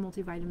stick with your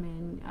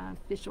multivitamin,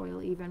 fish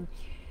oil even.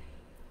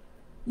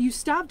 You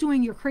stop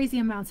doing your crazy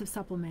amounts of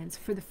supplements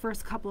for the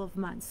first couple of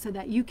months so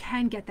that you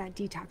can get that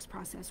detox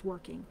process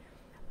working.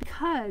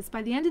 Because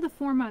by the end of the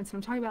 4 months, and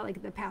I'm talking about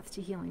like the path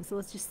to healing, so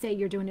let's just say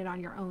you're doing it on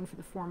your own for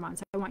the 4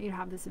 months. I want you to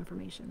have this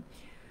information.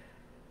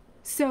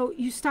 So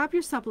you stop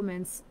your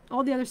supplements,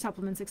 all the other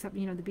supplements except,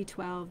 the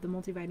B12, the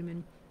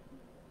multivitamin,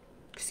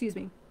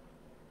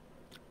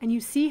 and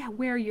you see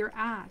where you're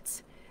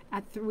at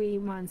 3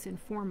 months and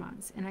 4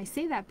 months. And I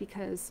say that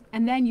because,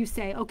 and then you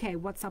say, okay,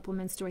 what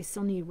supplements do I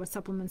still need? What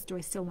supplements do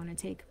I still want to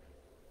take?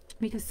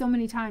 Because so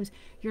many times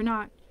you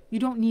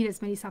don't need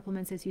as many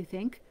supplements as you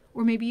think,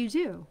 or maybe you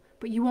do,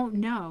 but you won't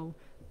know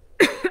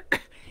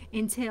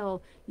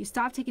until you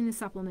stop taking the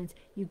supplements.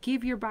 You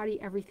give your body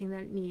everything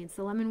that it needs: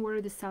 the lemon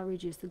water, the celery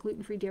juice, the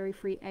gluten-free,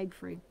 dairy-free,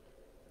 egg-free.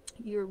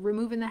 You're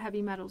removing the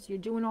heavy metals. You're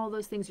doing all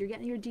those things. You're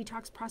getting your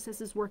detox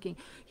processes working.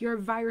 Your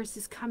virus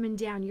is coming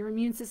down. Your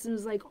immune system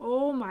is like,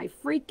 oh my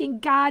freaking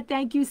God,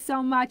 thank you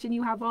so much. And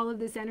you have all of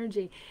this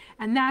energy.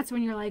 And that's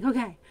when you're like,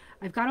 okay,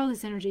 I've got all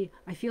this energy.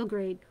 I feel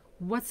great.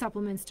 What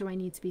supplements do I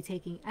need to be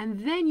taking?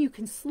 And then you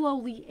can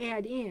slowly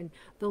add in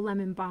the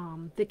lemon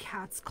balm, the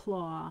cat's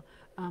claw.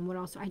 What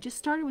else? I just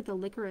started with the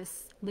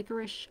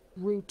licorice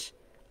root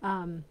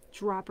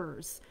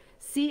droppers.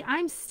 See,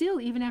 I'm still,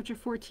 even after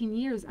 14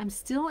 years, I'm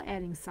still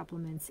adding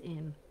supplements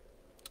in,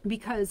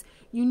 because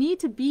you need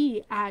to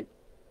be at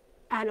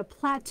a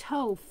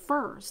plateau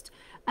first,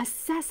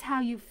 assess how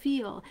you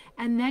feel,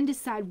 and then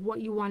decide what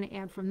you want to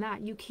add from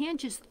that. You can't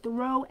just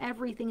throw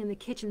everything in the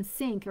kitchen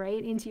sink,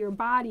 right, into your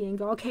body and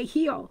go, okay,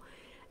 heal.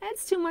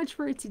 That's too much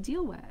for it to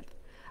deal with.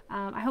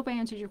 I hope I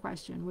answered your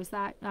question. Was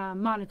that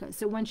Monica?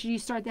 So when should you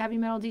start the heavy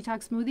metal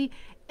detox smoothie?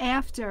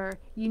 After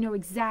you know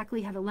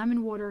exactly how the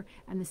lemon water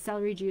and the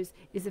celery juice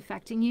is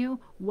affecting you,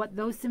 what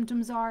those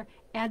symptoms are.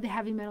 Add the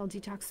heavy metal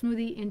detox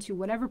smoothie into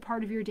whatever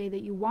part of your day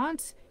that you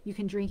want. You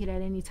can drink it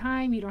at any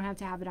time. You don't have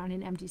to have it on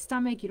an empty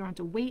stomach. You don't have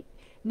to wait.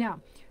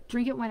 No,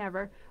 drink it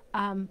whenever.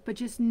 But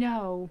just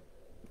know,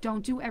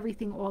 don't do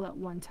everything all at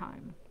one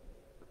time.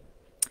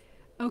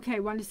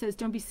 Okay, Wanda says,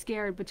 don't be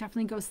scared, but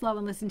definitely go slow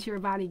and listen to your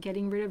body.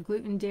 Getting rid of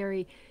gluten,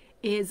 dairy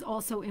is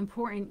also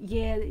important.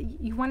 Yeah,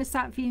 you want to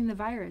stop feeding the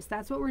virus.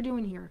 That's what we're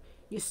doing here.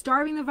 You're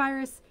starving the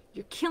virus,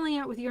 you're killing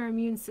it with your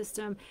immune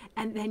system,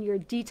 and then you're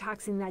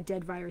detoxing that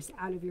dead virus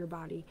out of your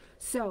body.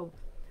 So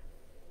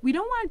we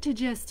don't want to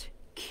just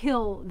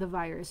kill the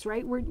virus,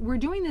 right? We're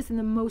doing this in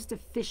the most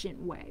efficient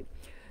way.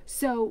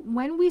 So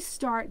when we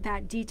start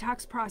that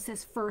detox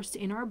process first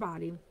in our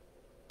body,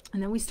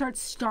 and then we start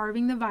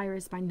starving the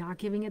virus by not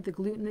giving it the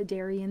gluten, the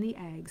dairy, and the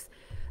eggs,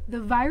 the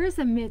virus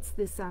emits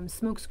this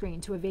smoke screen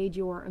to evade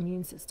your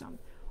immune system.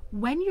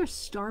 When you're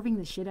starving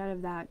the shit out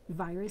of that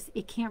virus,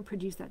 it can't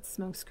produce that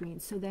smoke screen.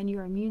 So then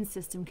your immune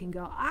system can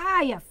go,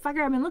 ah, you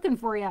fucker, I've been looking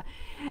for you.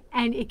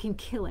 And it can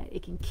kill it.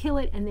 It can kill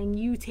it, and then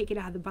you take it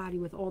out of the body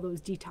with all those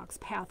detox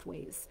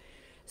pathways.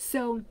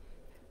 So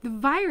the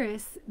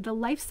virus, the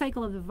life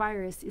cycle of the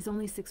virus is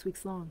only 6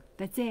 weeks long.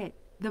 That's it.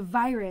 The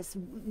virus,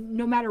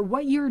 no matter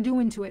what you're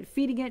doing to it,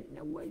 feeding it,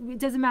 it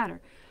doesn't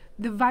matter.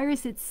 The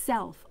virus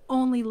itself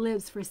only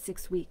lives for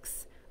 6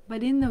 weeks.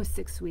 But in those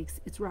 6 weeks,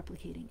 it's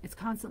replicating. It's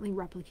constantly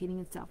replicating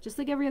itself, just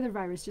like every other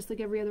virus, just like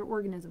every other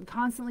organism,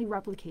 constantly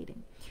replicating,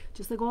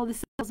 just like all the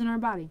cells in our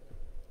body.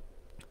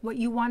 What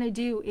you want to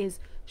do is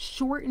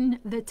shorten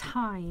the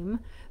time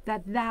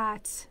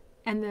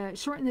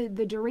shorten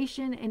the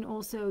duration, and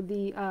also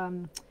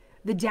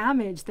the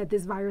damage that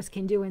this virus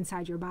can do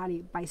inside your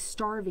body by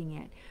starving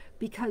it.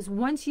 Because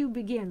once you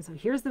begin, so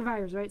here's the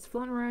virus, right? It's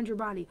floating around your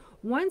body.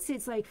 Once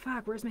it's like,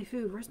 fuck, where's my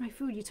food? Where's my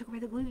food? You took away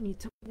the gluten, you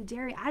took away the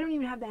dairy. I don't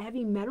even have the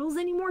heavy metals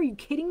anymore. Are you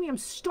kidding me? I'm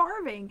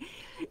starving.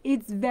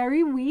 It's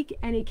very weak,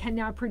 and it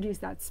cannot produce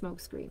that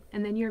smoke screen.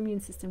 And then your immune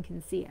system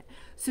can see it.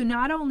 So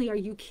not only are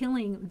you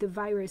killing the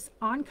virus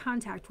on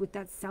contact with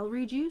that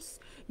celery juice,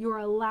 you're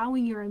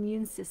allowing your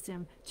immune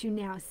system to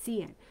now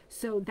see it.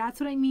 So that's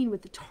what I mean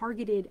with the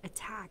targeted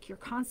attack. You're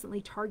constantly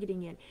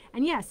targeting it.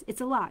 And yes,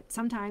 it's a lot.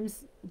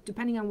 Sometimes,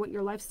 depending on what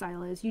your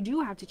lifestyle is, you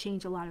do have to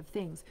change a lot of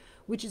things,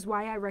 which is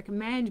why I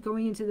recommend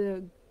going into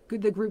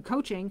the group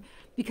coaching,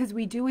 because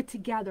we do it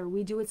together.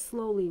 We do it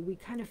slowly. We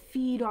kind of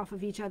feed off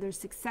of each other's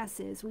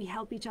successes. We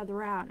help each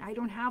other out. I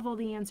don't have all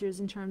the answers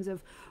in terms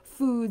of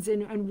foods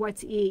and what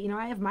to eat. You know,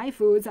 I have my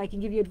foods. I can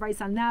give you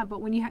advice on that.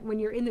 But when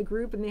you're in the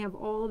group and they have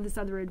all of this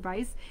other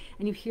advice,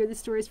 and you hear the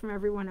stories from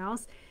everyone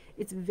else,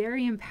 it's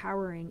very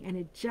empowering, and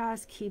it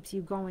just keeps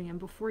you going. And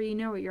before you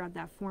know it, you're at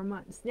that 4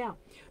 months. Now,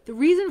 the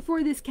reason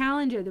for this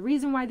calendar, the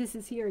reason why this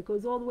is here, it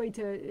goes all the way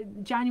to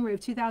January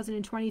of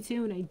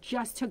 2022, and I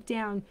just took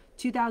down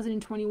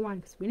 2021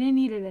 because we didn't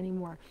need it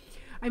anymore.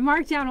 I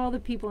marked down all the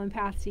people in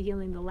Path to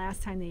Healing the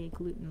last time they ate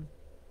gluten,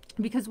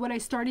 because what I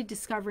started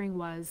discovering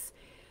was,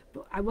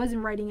 I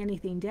wasn't writing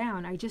anything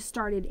down. I just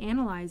started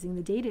analyzing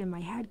the data in my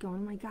head, going,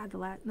 oh my God,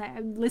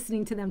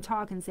 listening to them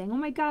talk and saying, oh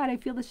my God, I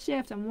feel the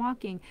shift, I'm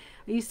walking.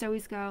 I used to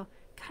always go,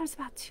 God, it was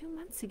about 2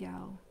 months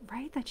ago,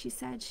 right, that she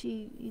said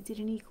she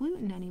didn't eat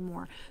gluten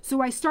anymore. So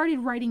I started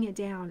writing it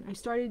down. I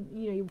started,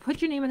 you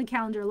put your name on the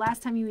calendar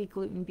last time you eat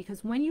gluten,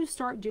 because when you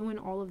start doing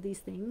all of these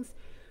things,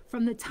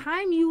 from the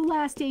time you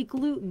last ate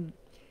gluten,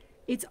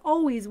 it's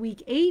always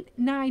week 8,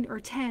 9, or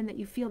 10 that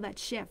you feel that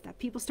shift, that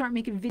people start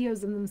making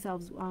videos of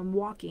themselves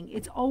walking.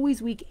 It's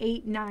always week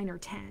 8, 9, or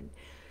 10.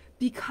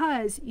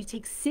 Because you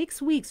take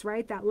 6 weeks,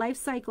 right? That life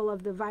cycle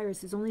of the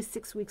virus is only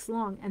 6 weeks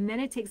long. And then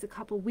it takes a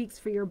couple weeks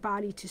for your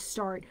body to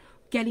start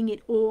getting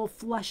it all,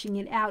 flushing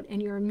it out,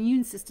 and your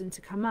immune system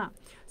to come up.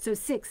 So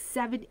 6,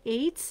 7,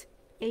 8,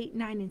 8,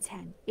 9, and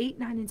 10. 8,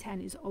 9, and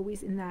 10 is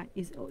always in that,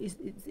 is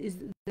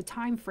the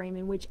time frame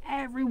in which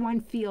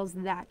everyone feels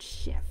that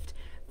shift.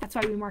 That's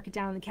why we mark it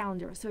down on the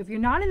calendar. So if you're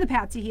not in the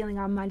path to healing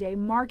on Monday,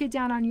 mark it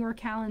down on your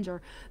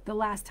calendar the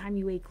last time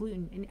you ate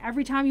gluten. And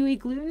every time you eat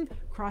gluten,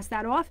 cross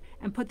that off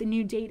and put the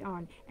new date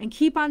on. And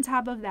keep on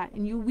top of that.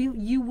 And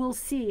you will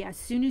see, as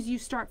soon as you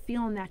start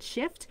feeling that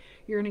shift,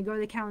 you're going to go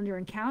to the calendar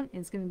and count, and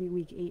it's going to be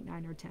week 8,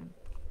 9, or 10.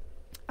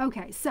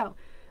 Okay, so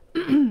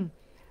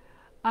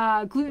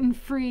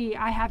gluten-free,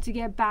 I have to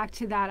get back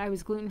to that. I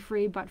was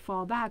gluten-free but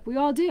fall back. We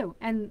all do.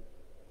 And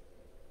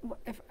well,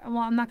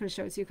 I'm not going to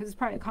show it to you because it's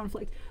probably a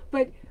conflict.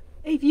 But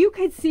if you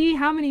could see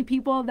how many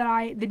people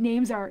that the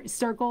names are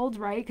circled,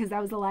 right? Because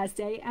that was the last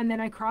day. And then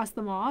I crossed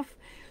them off.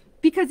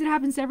 Because it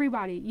happens to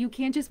everybody. You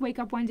can't just wake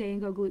up one day and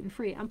go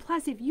gluten-free. And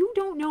plus, if you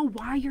don't know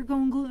why you're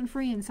going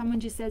gluten-free and someone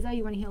just says, oh,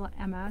 you want to heal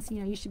MS,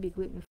 you should be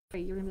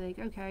gluten-free. You're going to be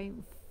like, okay,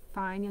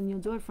 fine. And you'll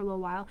do it for a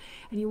little while.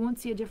 And you won't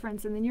see a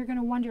difference. And then you're going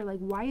to wonder, like,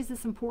 why is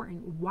this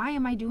important? Why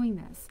am I doing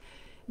this?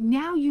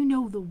 Now you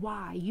know the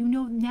why. You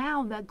know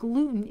now that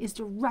gluten is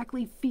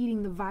directly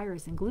feeding the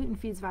virus, and gluten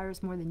feeds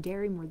virus more than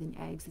dairy, more than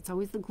eggs. It's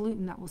always the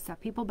gluten that will set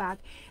people back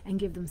and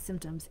give them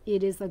symptoms.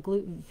 It is the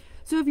gluten.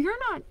 So if you're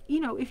not,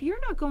 if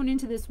you're not going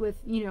into this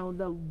with,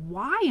 the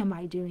why am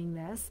I doing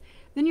this,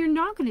 then you're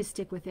not going to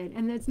stick with it.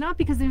 And it's not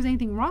because there's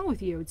anything wrong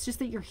with you. It's just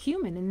that you're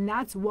human, and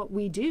that's what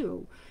we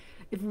do.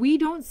 If we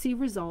don't see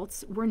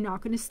results, we're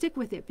not going to stick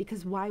with it,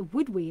 because why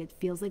would we? It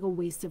feels like a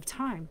waste of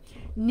time.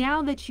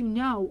 Now that you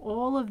know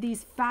all of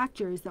these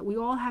factors that we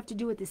all have to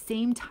do at the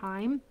same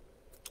time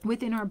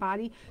within our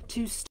body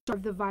to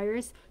starve the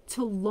virus,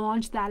 to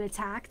launch that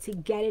attack, to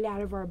get it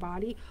out of our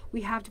body,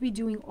 we have to be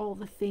doing all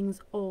the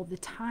things all the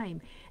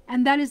time.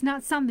 And that is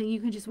not something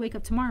you can just wake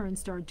up tomorrow and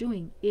start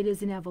doing. It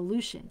is an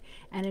evolution.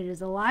 And it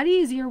is a lot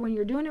easier when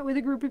you're doing it with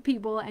a group of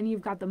people and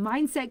you've got the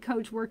mindset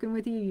coach working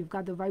with you, you've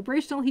got the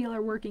vibrational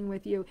healer working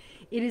with you.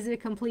 It is a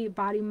complete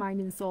body, mind,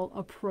 and soul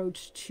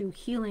approach to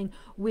healing,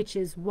 which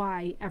is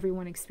why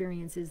everyone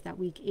experiences that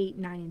week 8,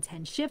 9, and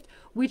 10 shift,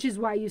 which is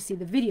why you see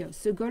the videos.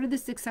 So go to the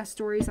success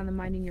stories on the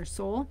Mind and Your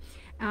Soul.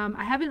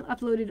 I haven't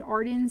uploaded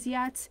Arden's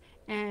yet,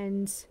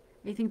 and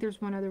I think there's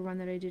one other one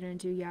that I didn't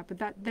do yet, but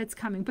that's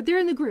coming. But they're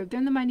in the group. They're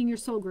in the Minding Your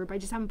Soul group. I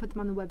just haven't put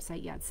them on the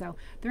website yet, so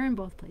they're in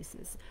both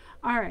places.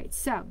 All right,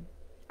 so,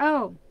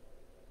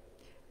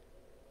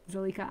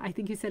 Zalika, I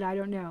think you said, I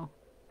don't know.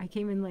 I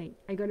came in late.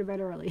 I go to bed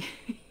early.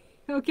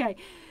 Okay,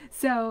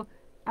 so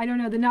I don't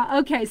know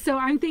okay, so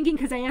I'm thinking,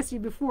 because I asked you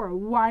before,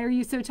 why are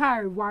you so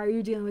tired? Why are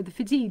you dealing with the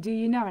fatigue? Do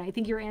you know? And I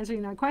think you're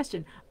answering that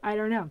question. I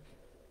don't know.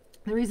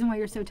 The reason why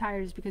you're so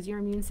tired is because your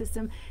immune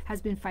system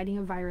has been fighting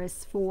a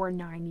virus for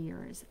 9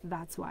 years.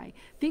 That's why.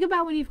 Think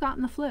about when you've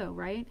gotten the flu,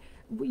 right?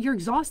 You're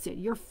exhausted.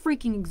 You're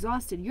freaking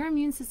exhausted. Your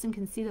immune system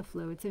can see the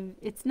flu.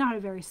 It's not a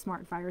very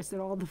smart virus at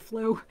all, the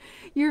flu.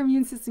 Your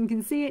immune system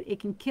can see it.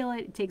 It can kill it.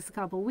 It takes a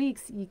couple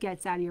weeks. It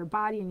gets out of your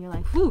body and you're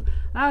like, whew,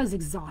 that was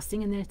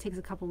exhausting. And then it takes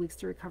a couple weeks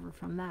to recover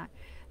from that.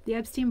 The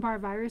Epstein-Barr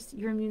virus,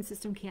 your immune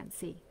system can't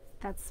see.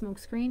 That smoke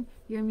screen,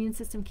 your immune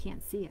system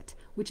can't see it,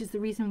 which is the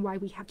reason why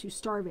we have to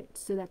starve it,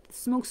 so that the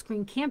smoke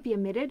screen can't be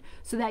emitted,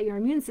 so that your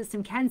immune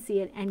system can see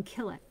it and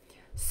kill it.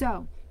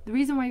 So the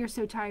reason why you're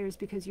so tired is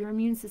because your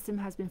immune system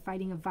has been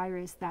fighting a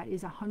virus that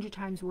is 100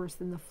 times worse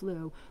than the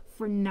flu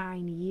for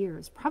 9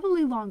 years,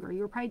 probably longer.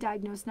 You were probably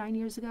diagnosed 9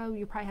 years ago.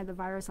 You probably had the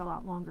virus a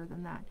lot longer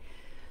than that.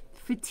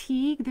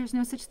 Fatigue, there's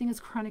no such thing as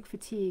chronic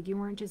fatigue. You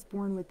weren't just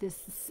born with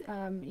this,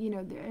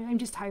 I'm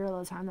just tired all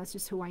the time. That's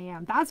just who I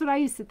am. That's what I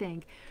used to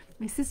think.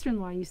 My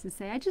sister-in-law used to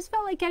say, I just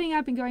felt like getting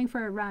up and going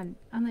for a run.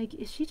 I'm like,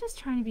 is she just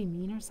trying to be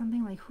mean or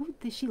something? Like,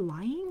 is she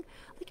lying?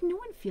 Like, no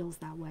one feels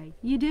that way.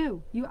 You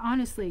do. You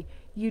honestly,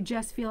 you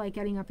just feel like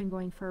getting up and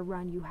going for a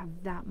run. You have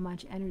that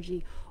much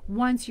energy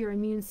once your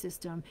immune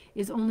system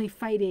is only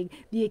fighting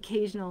the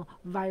occasional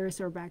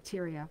virus or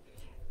bacteria.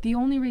 The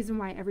only reason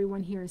why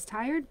everyone here is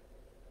tired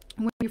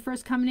when you're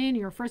first coming in,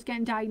 you're first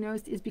getting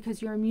diagnosed, is because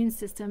your immune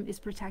system is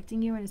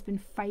protecting you and has been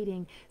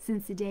fighting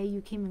since the day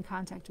you came in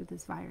contact with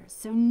this virus.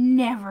 So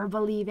never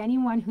believe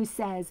anyone who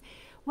says,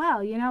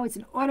 well, it's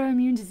an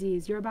autoimmune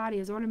disease. Your body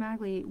is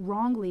automatically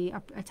wrongly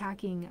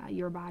attacking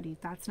your body.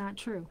 That's not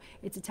true.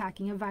 It's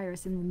attacking a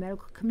virus, and the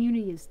medical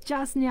community is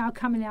just now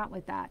coming out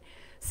with that.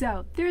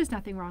 So there is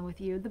nothing wrong with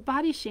you. The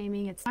body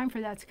shaming, it's time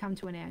for that to come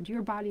to an end.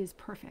 Your body is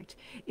perfect.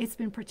 It's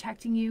been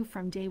protecting you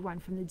from day one,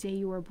 from the day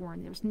you were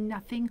born. There's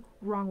nothing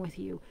wrong with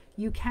you.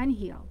 You can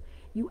heal.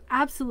 You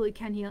absolutely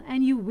can heal,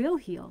 and you will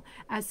heal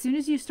as soon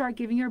as you start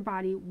giving your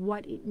body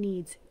what it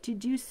needs to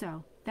do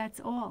so. That's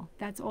all.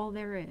 That's all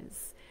there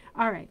is.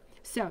 All right.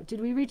 So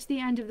did we reach the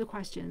end of the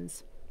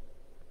questions?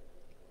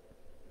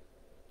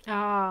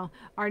 Oh,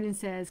 Arden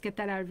says, get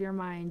that out of your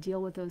mind.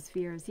 Deal with those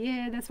fears.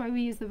 Yeah, that's why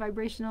we use the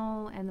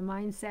vibrational and the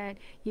mindset.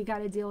 You got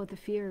to deal with the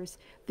fears.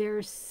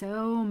 There's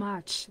so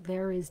much.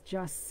 There is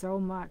just so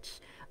much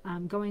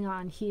going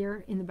on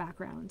here in the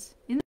background,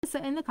 in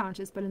the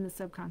conscious, but in the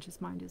subconscious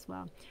mind as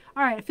well.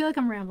 All right, I feel like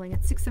I'm rambling.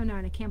 It's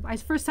 6:09. I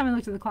can't. First time I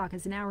looked at the clock,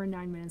 it's an hour and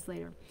 9 minutes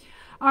later.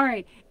 All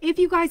right, if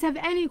you guys have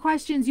any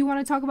questions, you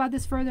want to talk about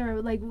this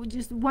further, like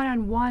just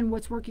one-on-one,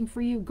 what's working for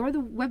you, go to the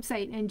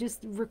website and just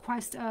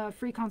request a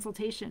free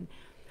consultation.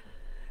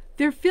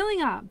 They're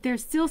filling up.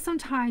 There's still some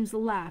times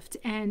left,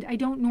 and I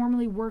don't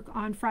normally work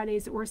on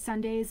Fridays or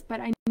Sundays,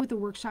 but I know with the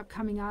workshop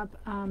coming up,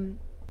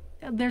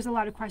 there's a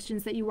lot of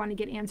questions that you want to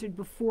get answered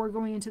before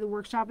going into the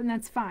workshop, and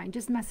that's fine.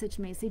 Just message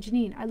me. Say,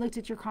 Janine, I looked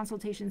at your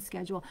consultation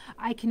schedule.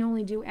 I can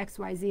only do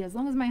XYZ. As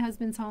long as my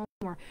husband's home,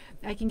 or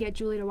I can get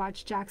Julie to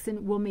watch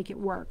Jackson, we'll make it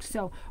work.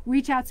 So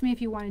reach out to me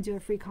if you want to do a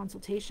free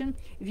consultation.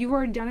 If you've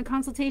already done a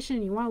consultation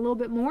and you want a little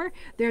bit more,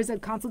 there's a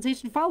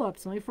consultation follow-up.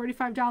 It's only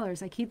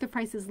 $45. I keep the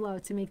prices low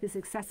to make this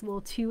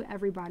accessible to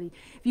everybody.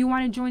 If you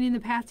want to join in the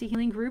Path to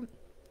Healing group,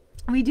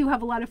 we do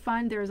have a lot of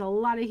fun. There's a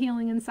lot of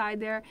healing inside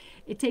there.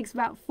 It takes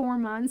about 4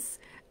 months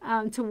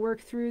to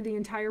work through the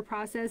entire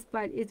process,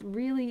 but it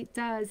really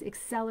does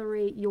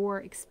accelerate your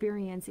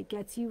experience. It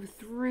gets you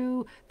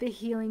through the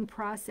healing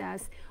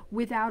process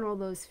without all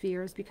those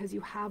fears, because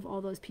you have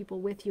all those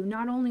people with you.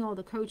 Not only all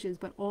the coaches,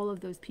 but all of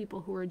those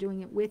people who are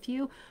doing it with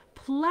you,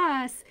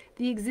 plus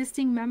the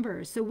existing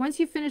members. So once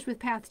you finish with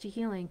Path to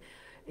Healing,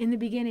 in the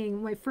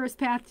beginning, my first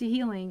Path to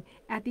Healing,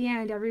 at the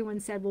end, everyone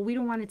said, well, we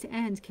don't want it to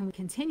end. Can we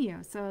continue?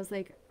 So I was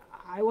like,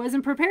 I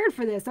wasn't prepared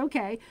for this.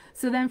 Okay.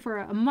 So then for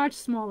a much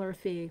smaller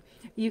fee,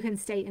 you can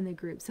stay in the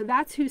group. So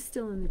that's who's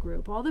still in the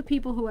group. All the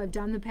people who have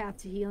done the Path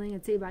to Healing,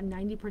 I'd say about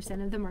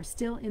 90% of them are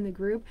still in the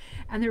group,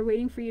 and they're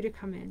waiting for you to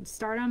come in.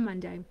 Start on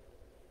Monday.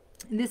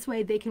 And this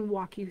way they can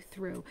walk you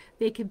through.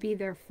 They could be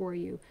there for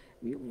you.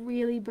 You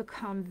really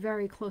become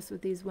very close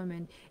with these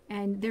women,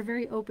 and they're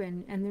very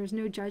open, and there's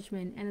no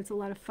judgment, and it's a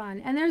lot of fun.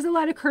 And there's a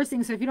lot of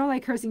cursing, so if you don't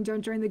like cursing,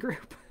 don't join the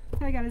group.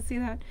 I gotta say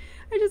that.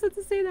 I just have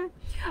to say that.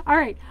 All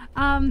right.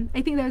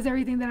 I think that was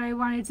everything that I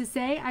wanted to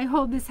say. I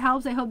hope this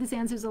helps. I hope this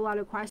answers a lot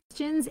of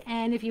questions.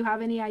 And if you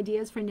have any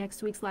ideas for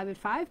next week's Live at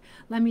 5,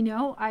 let me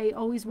know. I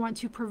always want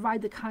to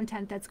provide the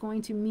content that's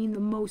going to mean the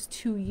most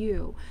to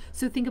you.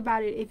 So think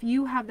about it. If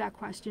you have that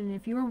question,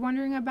 if you're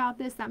wondering about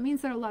this, that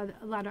means that a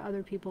lot of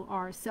other people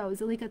are. So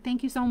Zalika,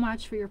 thank you so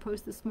much for your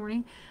post this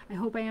morning. I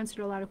hope I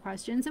answered a lot of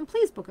questions. And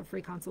please book a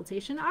free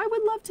consultation. I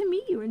would love to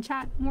meet you and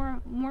chat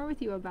more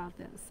with you about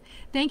this.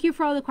 Thank you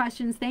for all the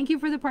questions. Thank you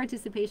for the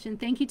participation.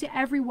 Thank you to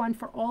everyone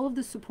for all of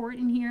the support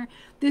in here.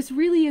 This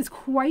really is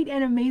quite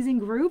an amazing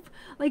group.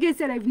 Like I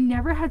said, I've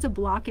never had to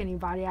block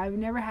anybody. I've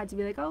never had to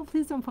be like, oh,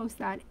 please don't post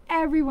that.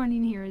 Everyone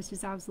in here is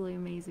just absolutely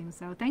amazing.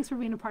 So thanks for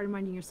being a part of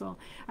Minding Your Soul.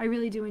 I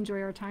really do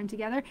enjoy our time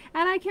together,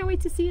 and I can't wait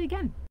to see you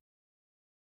again.